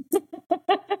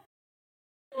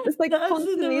 It's like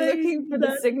constantly looking for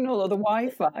the signal or the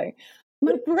Wi-Fi.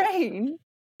 My brain,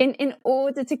 in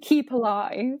order to keep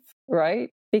alive, right?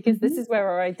 Because this is where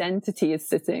our identity is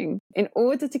sitting. In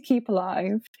order to keep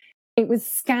alive, it was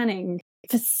scanning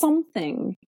for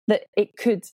something that it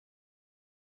could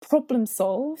problem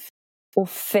solve or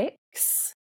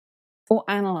fix or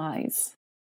analyze.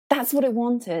 That's what it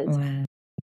wanted. Wow.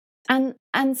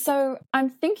 And so I'm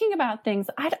thinking about things.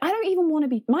 I don't even want to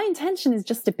be, my intention is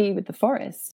just to be with the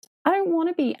forest. I don't want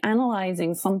to be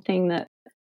analyzing something that,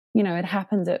 had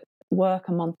happened at work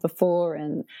a month before.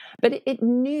 But it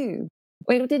knew,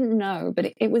 well, it didn't know,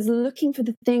 but it was looking for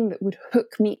the thing that would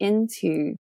hook me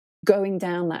into going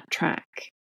down that track.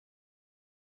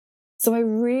 So I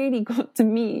really got to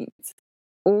meet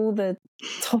all the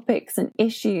topics and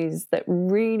issues that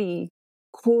really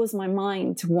cause my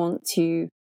mind to want to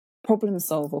problem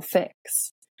solve or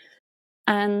fix.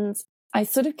 And I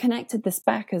sort of connected this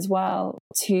back as well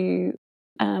to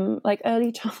like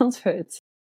early childhood,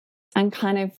 and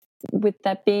kind of with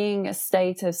there being a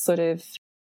state of sort of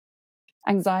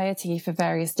anxiety for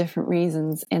various different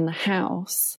reasons in the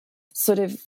house, sort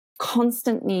of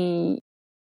constantly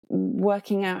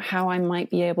working out how I might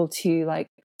be able to like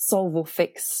solve or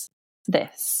fix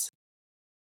this.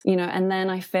 And then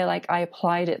I feel like I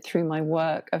applied it through my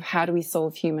work of how do we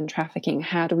solve human trafficking?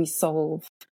 How do we solve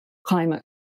climate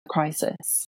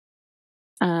crisis?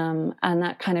 And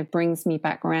that kind of brings me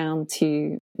back around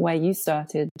to where you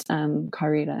started,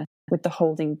 Karila, with the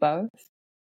holding both.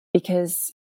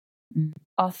 Because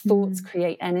our thoughts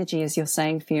create energy, as you're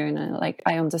saying, Fiona. Like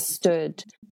I understood.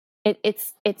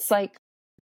 It's like,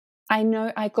 I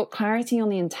know I got clarity on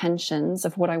the intentions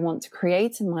of what I want to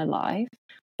create in my life,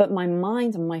 but my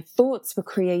mind and my thoughts were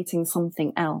creating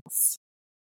something else.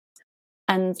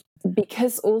 And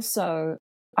because also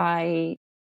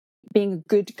being a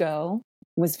good girl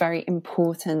was very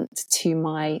important to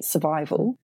my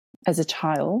survival as a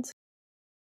child,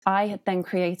 I had then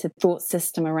created thought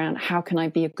system around how can I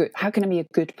be a good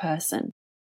person?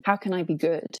 How can I be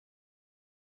good?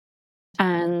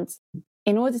 And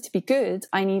in order to be good,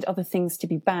 I need other things to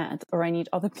be bad, or I need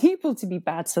other people to be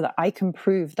bad so that I can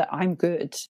prove that I'm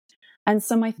good. And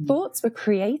so my thoughts were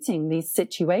creating these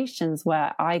situations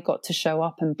where I got to show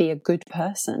up and be a good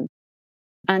person.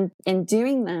 And in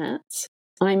doing that,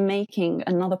 I'm making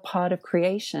another part of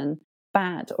creation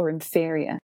bad or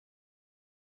inferior.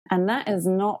 And that is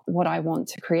not what I want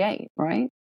to create, right?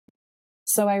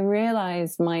 So I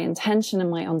realized my intention and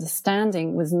my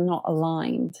understanding was not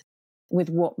aligned with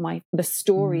what the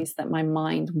stories that my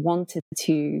mind wanted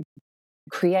to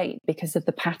create because of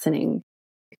the patterning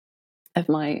of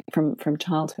from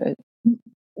childhood.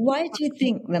 Why do you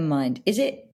think the mind is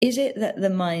it that the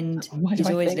mind is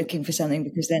always looking for something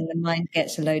because then the mind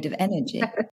gets a load of energy?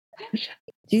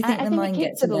 Do you think the mind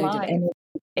gets a load of energy?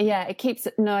 Yeah, it keeps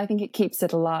it. No, I think it keeps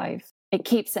it alive. It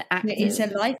keeps it active. It's a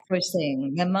life force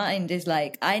thing. The mind is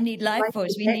like, I need life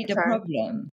force. We need a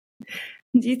problem.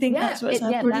 Do you think that's what's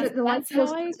happening? That's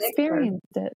how I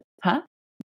experienced it. Huh?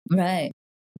 Right.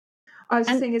 I was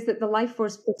saying is that the life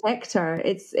force protector,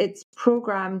 it's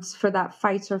programmed for that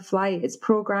fight or flight. It's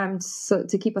programmed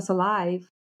to keep us alive.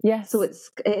 Yes. So it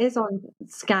is on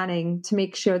scanning to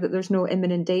make sure that there's no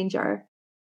imminent danger,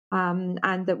 and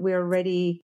that we're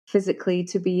ready physically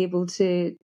to be able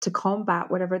to to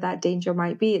combat whatever that danger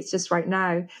might be. It's just right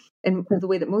now, in the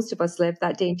way that most of us live,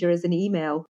 that danger is an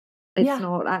email. It's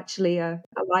not actually a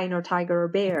lion or tiger or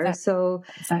bear. Exactly. So,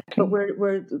 but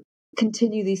we're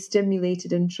continually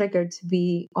stimulated and triggered to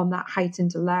be on that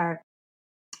heightened alert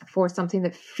for something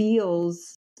that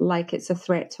feels like it's a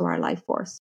threat to our life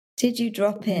force. Did you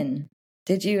drop in?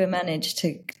 Did you manage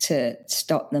to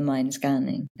stop the mind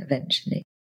scanning eventually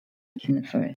in the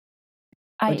forest?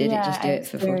 Or did it just do it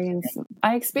for 40 days?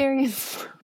 I experienced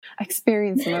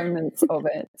moments of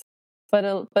it. But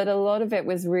a lot of it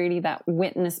was really that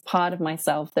witness part of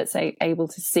myself that's able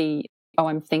to see, oh,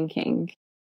 I'm thinking.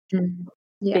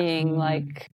 Being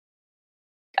like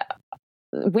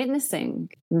witnessing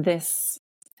this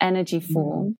energy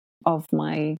form of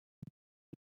my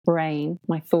brain,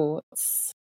 my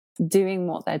thoughts, doing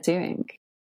what they're doing.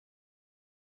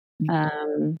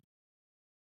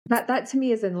 That to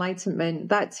me is enlightenment.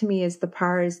 That to me is the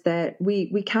powers that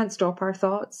we can't stop our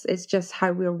thoughts. It's just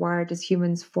how we're wired as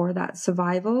humans for that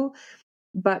survival.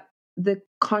 But the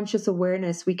conscious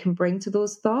awareness we can bring to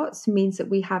those thoughts means that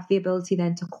we have the ability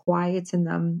then to quieten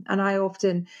them. And I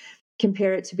often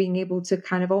compare it to being able to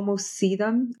kind of almost see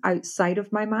them outside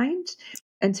of my mind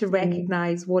and to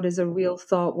recognize what is a real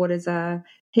thought, what is a,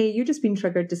 hey, you've just been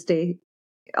triggered to stay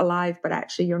alive, but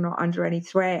actually you're not under any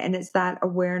threat. And it's that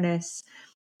awareness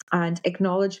and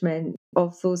acknowledgement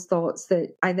of those thoughts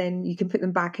that you can put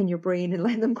them back in your brain and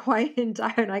let them quieten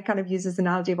down. I kind of use this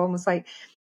analogy of almost like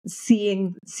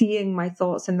seeing my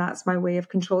thoughts, and that's my way of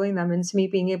controlling them. And to me,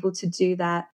 being able to do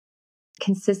that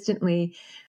consistently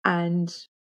and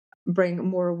bring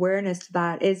more awareness to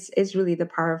that is really the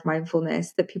power of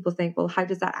mindfulness. That people think, well, how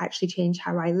does that actually change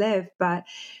how I live? But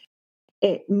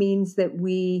it means that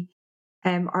we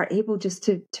are able just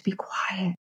to be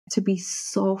quiet, to be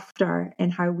softer in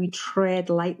how we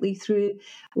tread lightly through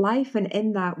life. And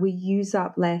in that, we use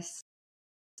up less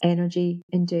energy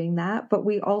in doing that. But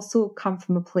we also come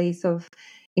from a place of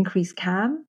increased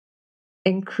calm,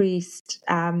 increased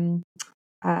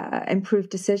improved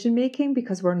decision making,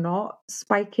 because we're not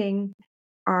spiking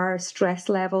our stress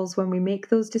levels when we make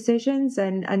those decisions.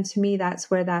 And to me, that's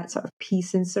where that sort of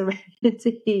peace and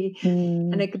serenity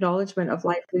and acknowledgement of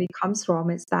life really comes from.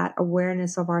 It's that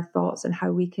awareness of our thoughts and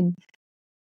how we can,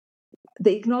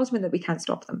 the acknowledgement that we can't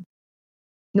stop them.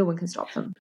 No one can stop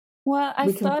them. Well, I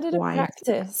started a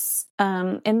practice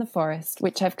in the forest,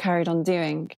 which I've carried on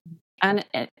doing. And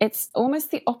it's almost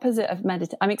the opposite of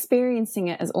meditation. I'm experiencing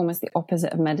it as almost the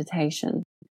opposite of meditation.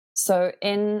 So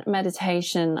in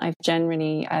meditation, I've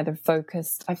generally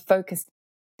focused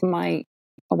my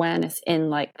awareness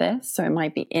in like this. So it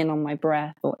might be in on my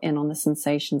breath or in on the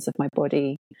sensations of my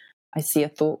body. I see a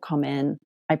thought come in.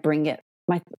 I bring it,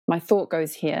 my thought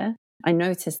goes here. I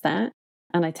notice that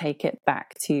and I take it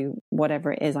back to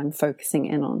whatever it is I'm focusing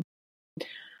in on.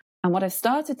 And what I've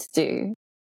started to do,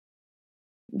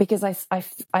 because I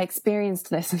experienced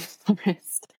this in the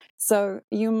forest. So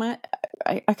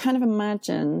I kind of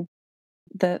imagine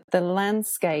that the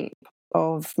landscape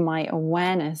of my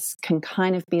awareness can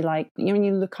kind of be like, when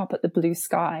you look up at the blue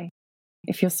sky,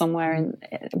 if you're somewhere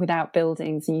without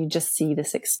buildings and you just see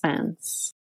this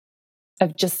expanse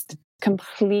of just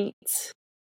complete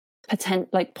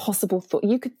possible thought.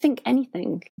 You could think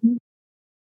anything.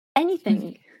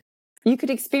 You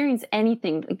could experience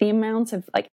anything, like the amount of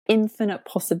infinite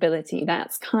possibility.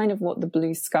 That's kind of what the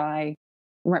blue sky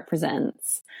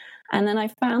represents. And then I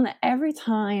found that every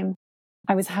time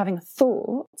I was having a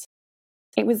thought,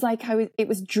 it was like it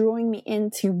was drawing me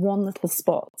into one little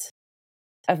spot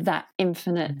of that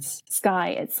infinite sky.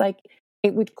 It's like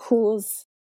it would cause,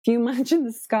 if you imagine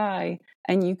the sky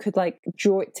and you could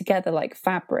draw it together like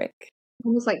fabric.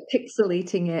 Almost like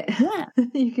pixelating it. Yeah.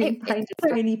 You can find a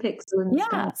tiny pixel in the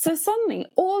sky. So suddenly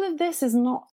all of this is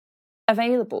not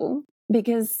available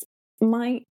because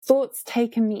my thoughts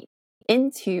taken me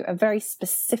into a very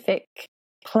specific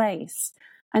place.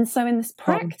 And so in this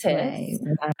practice,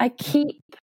 I keep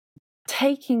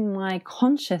taking my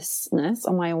consciousness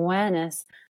or my awareness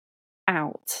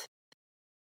out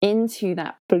into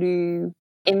that blue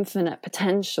infinite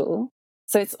potential.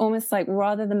 So it's almost like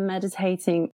rather than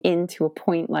meditating into a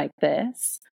point like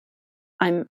this,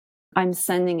 I'm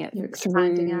sending it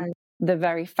through the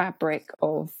very fabric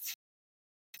of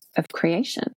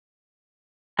creation.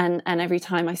 And every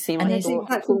time I see my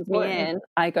thoughts pull me in,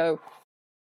 I go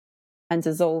and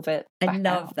dissolve it. I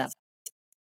love that.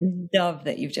 Love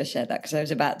that you've just shared that, because I was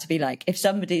about to be like, if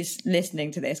somebody's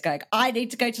listening to this going, I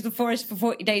need to go to the forest for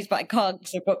 40 days, but I can't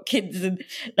because I've got kids, and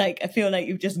I feel like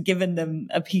you've just given them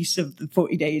a piece of the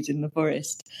 40 days in the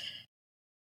forest.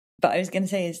 But I was going to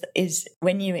say is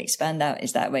when you expand out,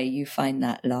 is that where you find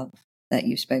that love that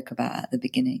you spoke about at the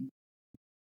beginning?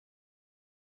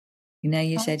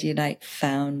 You said you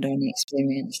found or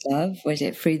experienced love. Was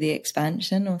it through the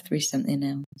expansion or through something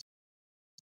else?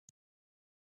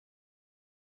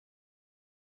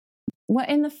 Well,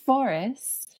 in the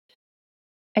forest,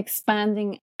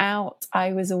 expanding out,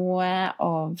 I was aware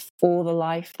of all the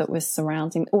life that was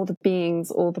surrounding, all the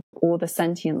beings, all the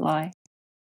sentient life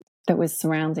that was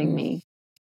surrounding me.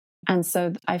 And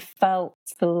so I felt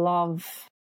the love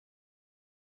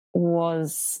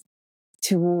was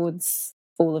towards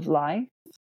all of life.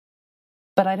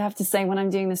 But I'd have to say, when I'm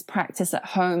doing this practice at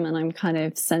home and I'm kind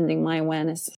of sending my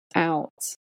awareness out,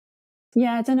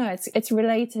 yeah, I don't know, it's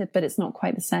related, but it's not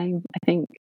quite the same, I think,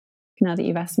 now that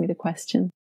you've asked me the question.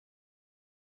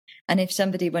 And if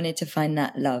somebody wanted to find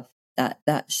that love,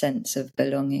 that sense of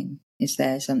belonging, is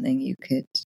there something you could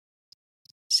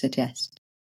suggest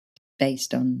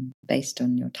based on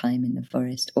your time in the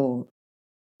forest or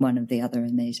one of the other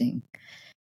amazing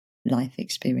life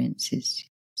experiences,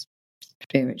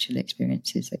 spiritual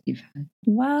experiences that you've had?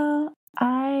 Well,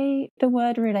 the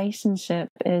word relationship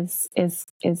is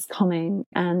coming,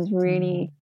 and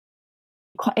really,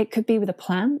 it could be with a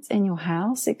plant in your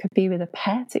house, it could be with a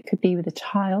pet, it could be with a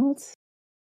child.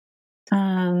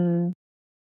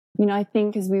 I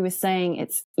think, as we were saying,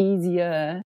 it's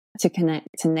easier to connect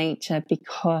to nature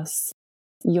because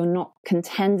you're not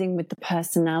contending with the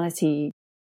personality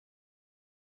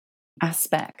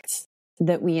aspect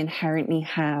that we inherently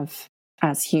have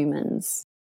as humans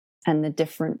and the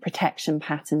different protection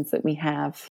patterns that we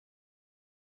have.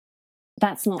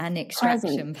 That's not and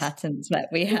extraction patterns that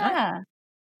we have.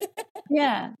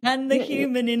 Yeah. And the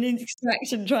human in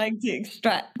extraction trying to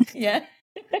extract. Yeah.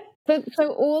 So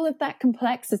all of that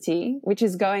complexity, which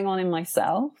is going on in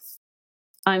myself,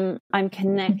 I'm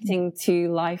connecting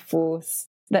to life force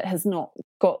that has not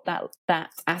got that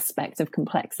aspect of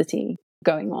complexity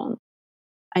going on.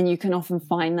 And you can often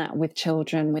find that with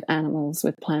children, with animals,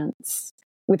 with plants,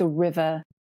 with a river.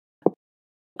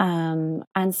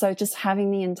 And so just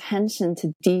having the intention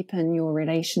to deepen your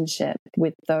relationship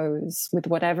with those, with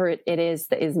whatever it is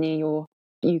that is near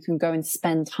you can go and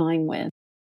spend time with.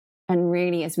 And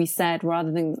really, as we said,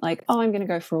 rather than I'm going to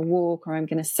go for a walk or I'm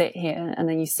going to sit here, and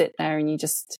then you sit there and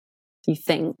you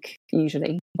think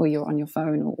usually, or you're on your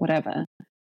phone or whatever,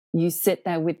 you sit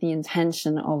there with the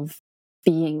intention of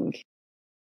being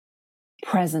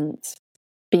present,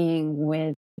 being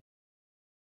with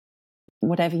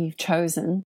whatever you've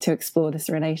chosen to explore this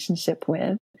relationship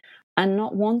with, and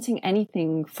not wanting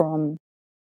anything from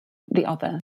the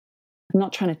other,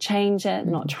 not trying to change it,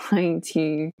 not trying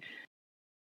to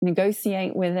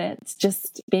negotiate with it,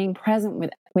 just being present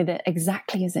with it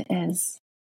exactly as it is.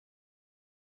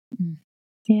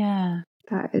 Yeah.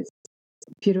 That is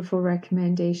a beautiful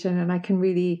recommendation, and I can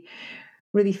really,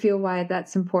 really feel why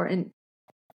that's important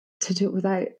to do it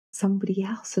without somebody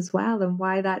else as well, and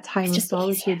why that time of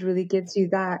solitude easier. Really gives you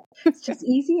that. It's just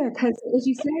easier because, as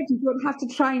you said, you don't have to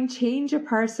try and change a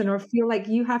person or feel like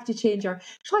you have to change, or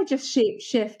try just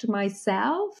shift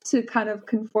myself to kind of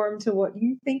conform to what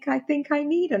you think I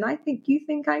need, and I think you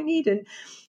think I need, and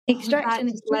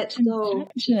extraction. Let's go.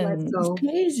 It's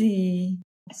crazy.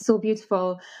 It's so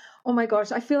beautiful. Oh my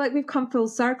gosh, I feel like we've come full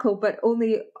circle, but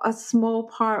only a small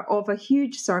part of a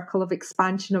huge circle of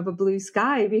expansion of a blue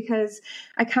sky, because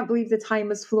I can't believe the time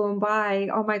has flown by.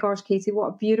 Oh my gosh, Katie, what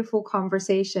a beautiful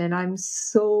conversation. I'm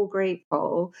so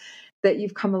grateful that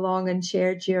you've come along and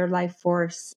shared your life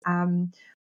force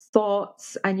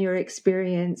thoughts and your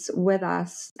experience with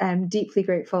us. I'm deeply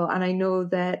grateful. And I know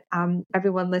that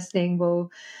everyone listening will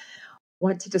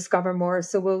want to discover more.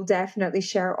 So we'll definitely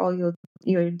share all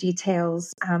your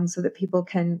details so that people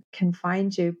can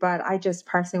find you. But I just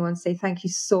personally want to say thank you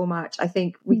so much. I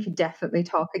think we could definitely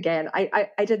talk again. I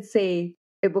did say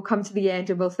it will come to the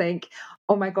end and we'll think,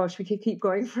 oh my gosh, we could keep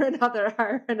going for another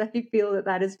hour. And I feel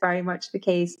that is very much the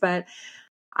case. But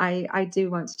I do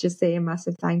want to just say a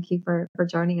massive thank you for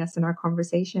joining us in our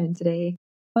conversation today.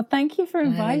 Well, thank you for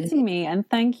inviting me, and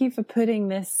thank you for putting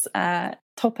this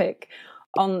topic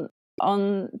on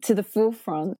to the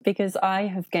forefront, because I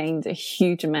have gained a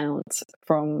huge amount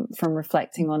from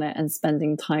reflecting on it and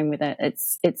spending time with it.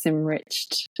 It's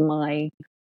enriched my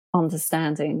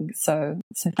understanding. So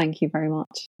thank you very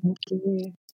much. Thank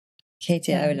you,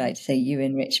 Katie. I would like to say you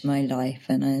enrich my life,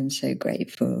 and I am so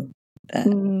grateful that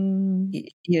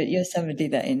you're somebody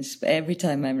that every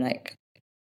time I'm like,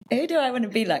 who do I want to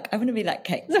be like? I want to be like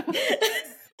Kate.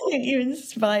 You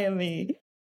inspire me.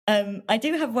 I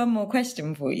do have one more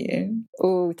question for you.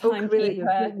 Oh,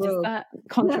 timekeeper. Is that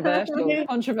controversial?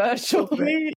 Controversial.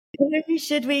 Who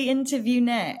should we interview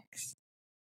next?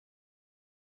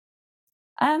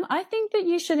 I think that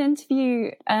you should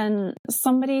interview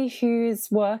somebody whose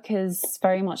work is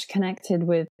very much connected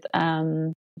with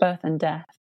birth and death,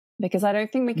 because I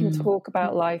don't think we can talk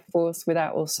about life force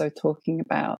without also talking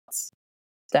about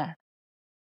death.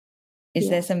 Is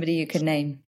there somebody you could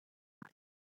name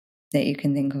that you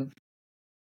can think of?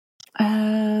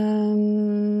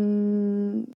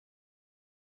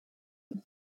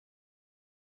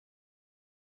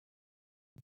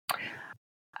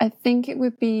 I think it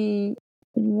would be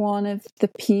one of the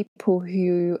people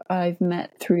who I've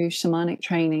met through shamanic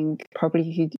training,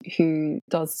 probably who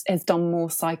has done more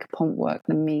psychopomp work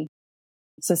than me.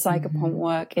 So psychopomp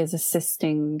work is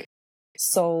assisting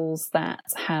souls that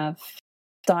have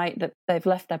died, that they've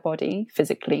left their body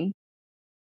physically,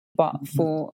 but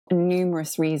for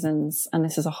numerous reasons, and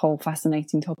this is a whole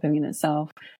fascinating topic in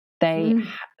itself, they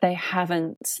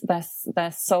haven't,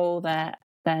 their soul, their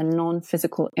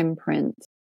non-physical imprint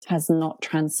has not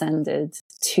transcended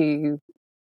to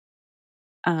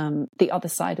the other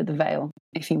side of the veil,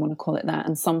 if you want to call it that.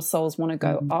 And some souls want to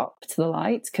go up to the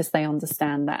light because they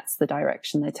understand that's the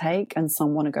direction they take, and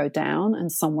some want to go down,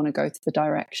 and some want to go to the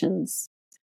directions.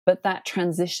 But that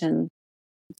transition,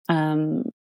 and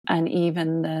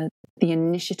even the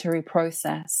initiatory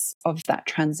process of that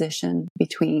transition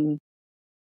between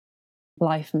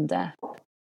life and death,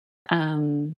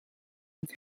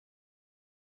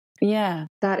 yeah,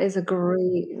 that is a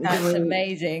That's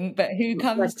amazing. But who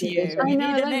comes to you? I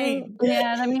know. Need a name.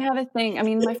 Let me have a think. I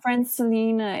mean, my friend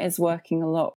Selena is working a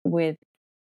lot with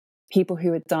people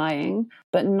who are dying,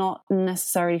 but not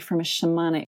necessarily from a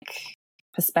shamanic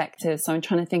perspective. So I'm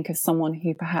trying to think of someone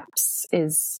who perhaps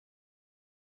is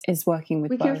working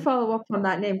with. We can follow up on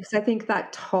that name, because I think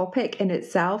that topic in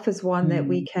itself is one that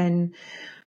we can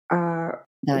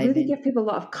really give people a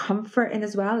lot of comfort in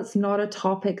as well. It's not a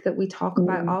topic that we talk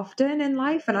about often in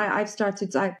life, and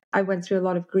I went through a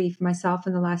lot of grief myself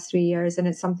in the last 3 years, and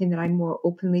it's something that I more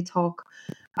openly talk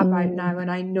about now.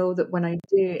 And I know that when I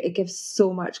do, it gives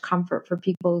so much comfort for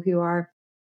people who are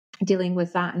dealing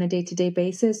with that on a day-to-day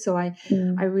basis. So I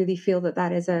really feel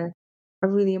that is a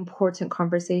really important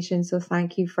conversation. So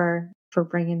thank you for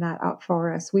bringing that up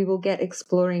for us. We will get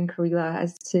exploring, Karila,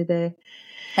 as to the.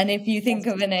 And if you think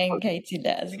of a name, Katie,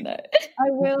 let us know. I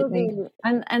will do.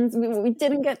 And we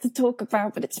didn't get to talk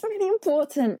about, but it's really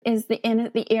important, is the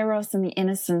eros and the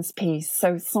innocence piece.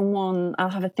 So I'll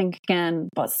have a think again,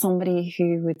 but somebody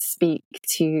who would speak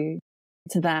to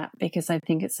that, because I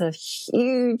think it's a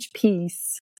huge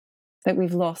piece that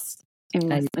we've lost in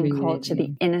Western culture,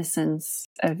 the innocence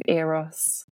of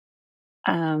eros,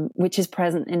 which is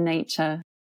present in nature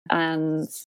and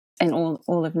in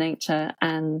all of nature,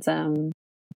 and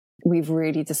we've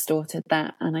really distorted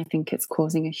that, and I think it's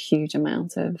causing a huge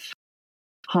amount of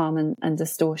harm and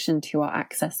distortion to our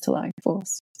access to life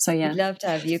force. So yeah, I'd love to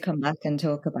have you come back and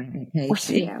talk about it,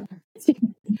 Katie. Yeah.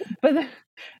 But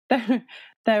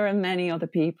there are many other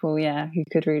people, who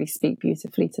could really speak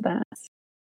beautifully to that.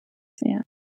 Yeah.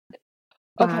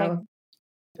 Okay. Wow.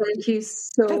 Thank you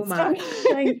so much.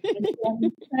 Thank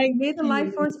you. May the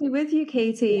life force be with you,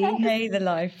 Katie. Yeah. May the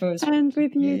life force and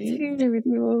with you too, with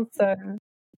you also.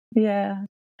 Yeah.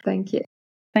 Thank you.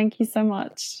 Thank you so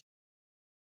much.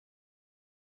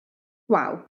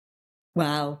 Wow.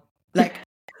 Like,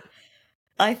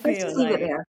 I feel Let's just like... leave it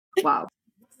there. Wow.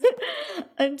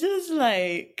 I'm just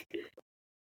like...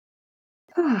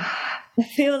 I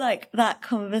feel like that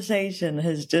conversation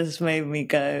has just made me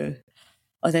go,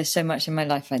 oh, there's so much in my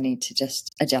life I need to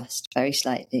just adjust very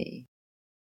slightly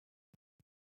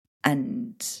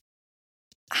and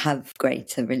have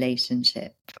greater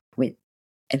relationship with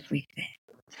everything.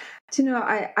 Do you know,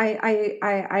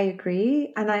 I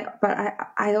agree, and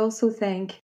I also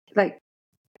think, like,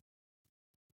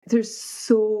 there's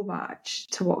so much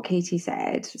to what Katie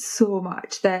said, so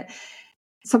much that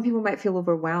some people might feel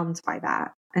overwhelmed by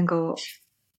that and go,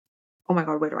 oh my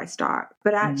God, where do I start?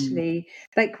 But actually,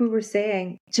 like we were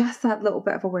saying, just that little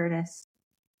bit of awareness,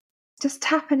 just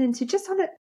tapping into, just on a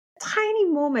tiny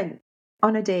moment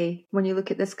on a day when you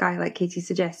look at the sky, like Katie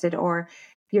suggested, or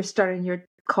you're starting your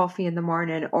coffee in the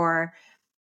morning, or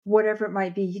whatever it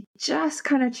might be, you just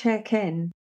kind of check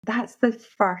in. That's the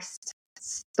first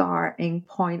starting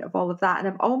point of all of that. And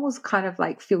I'm almost kind of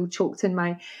like feel choked in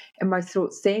my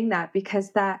throat saying that,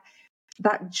 because that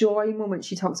joy moment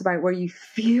she talks about, where you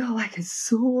feel like it's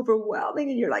so overwhelming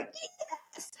and you're like,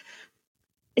 yes,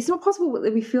 it's not possible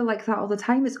that we feel like that all the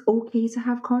time. It's okay to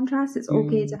have contrast. It's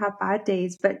okay to have bad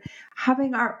days, but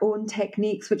having our own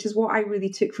techniques, which is what I really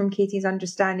took from Katie's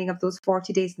understanding of those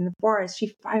 40 days in the forest.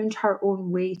 She found her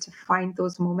own way to find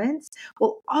those moments.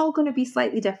 Well, all going to be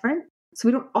slightly different. So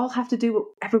we don't all have to do what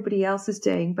everybody else is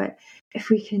doing, but if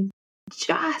we can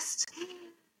just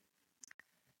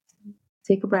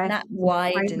take a breath, that find that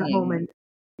widening, moment.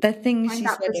 the thing Find she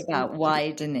that said about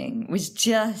widening was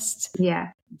just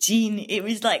it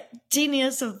was like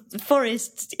genius of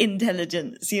forest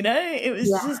intelligence, you know? It was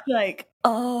just like,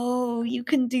 oh, you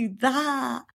can do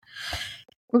that.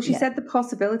 Well, she said the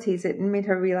possibilities, it made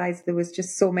her realize there was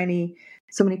just so many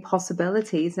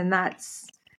possibilities, and that's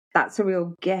a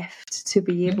real gift to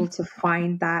be able to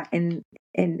find that in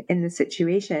the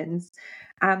situations,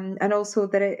 and also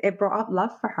that it brought up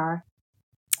love for her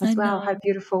as well. How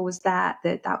beautiful was that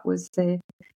was the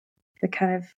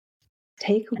kind of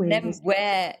takeaway. And then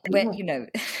where you know,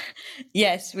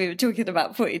 yes, we were talking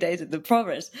about 40 Days in the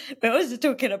Forest. We're also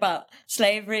talking about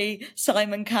slavery,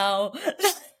 Simon Cowell.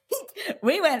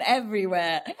 We went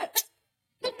everywhere.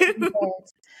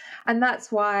 And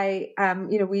that's why,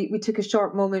 we took a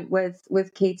short moment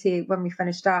with Katie when we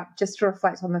finished up, just to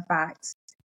reflect on the fact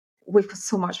we've got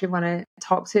so much we want to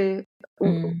talk to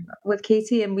with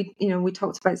Katie. And we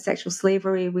talked about sexual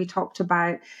slavery. We talked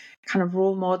about kind of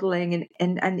role modeling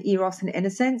and eros and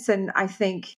innocence. And I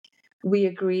think we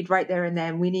agreed right there and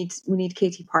then we need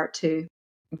Katie part 2.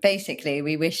 Basically,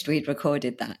 we wished we'd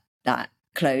recorded that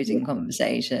closing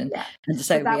conversation. Yeah. And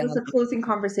so that was a closing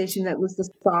conversation that was the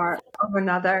start of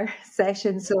another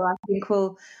session. So I think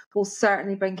we'll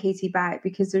certainly bring Katie back,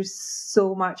 because there's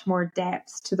so much more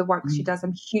depth to the work she does.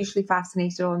 I'm hugely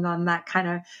fascinated on that kind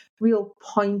of real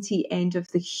pointy end of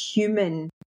the human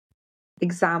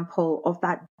example of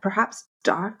that perhaps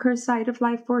darker side of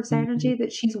life force energy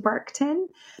that she's worked in.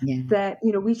 That,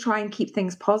 we try and keep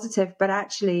things positive, but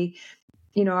actually,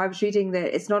 I was reading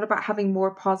that it's not about having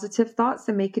more positive thoughts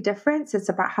that make a difference. It's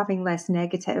about having less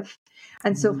negative.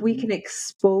 And so if we can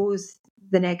expose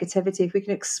the negativity, if we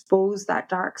can expose that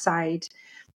dark side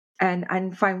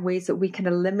and find ways that we can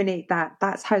eliminate that,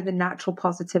 that's how the natural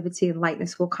positivity and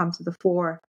lightness will come to the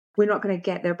fore. We're not going to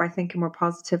get there by thinking more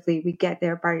positively. We get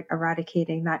there by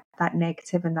eradicating that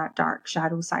negative and that dark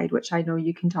shadow side, which I know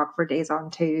you can talk for days on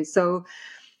too. So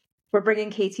we're bringing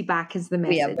Katie back as the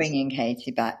message. We are bringing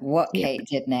Katie back. What Kate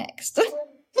did next.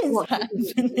 Love that.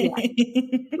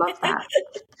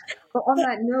 Well, on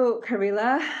that note,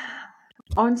 Karila,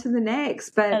 on to the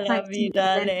next. But I love you,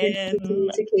 darling.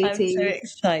 I'm so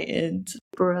excited.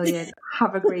 Brilliant.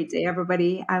 Have a great day,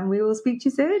 everybody, and we will speak to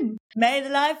you soon. May the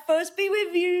life force be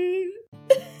with you.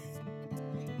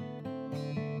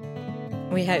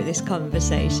 We hope this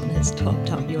conversation has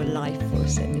topped up your life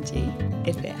force energy.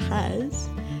 If it has,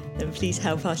 then please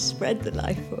help us spread the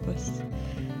life force.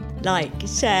 Like,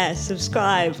 share,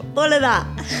 subscribe, all of that.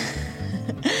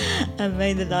 And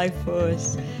may the life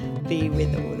force be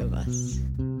with all of you.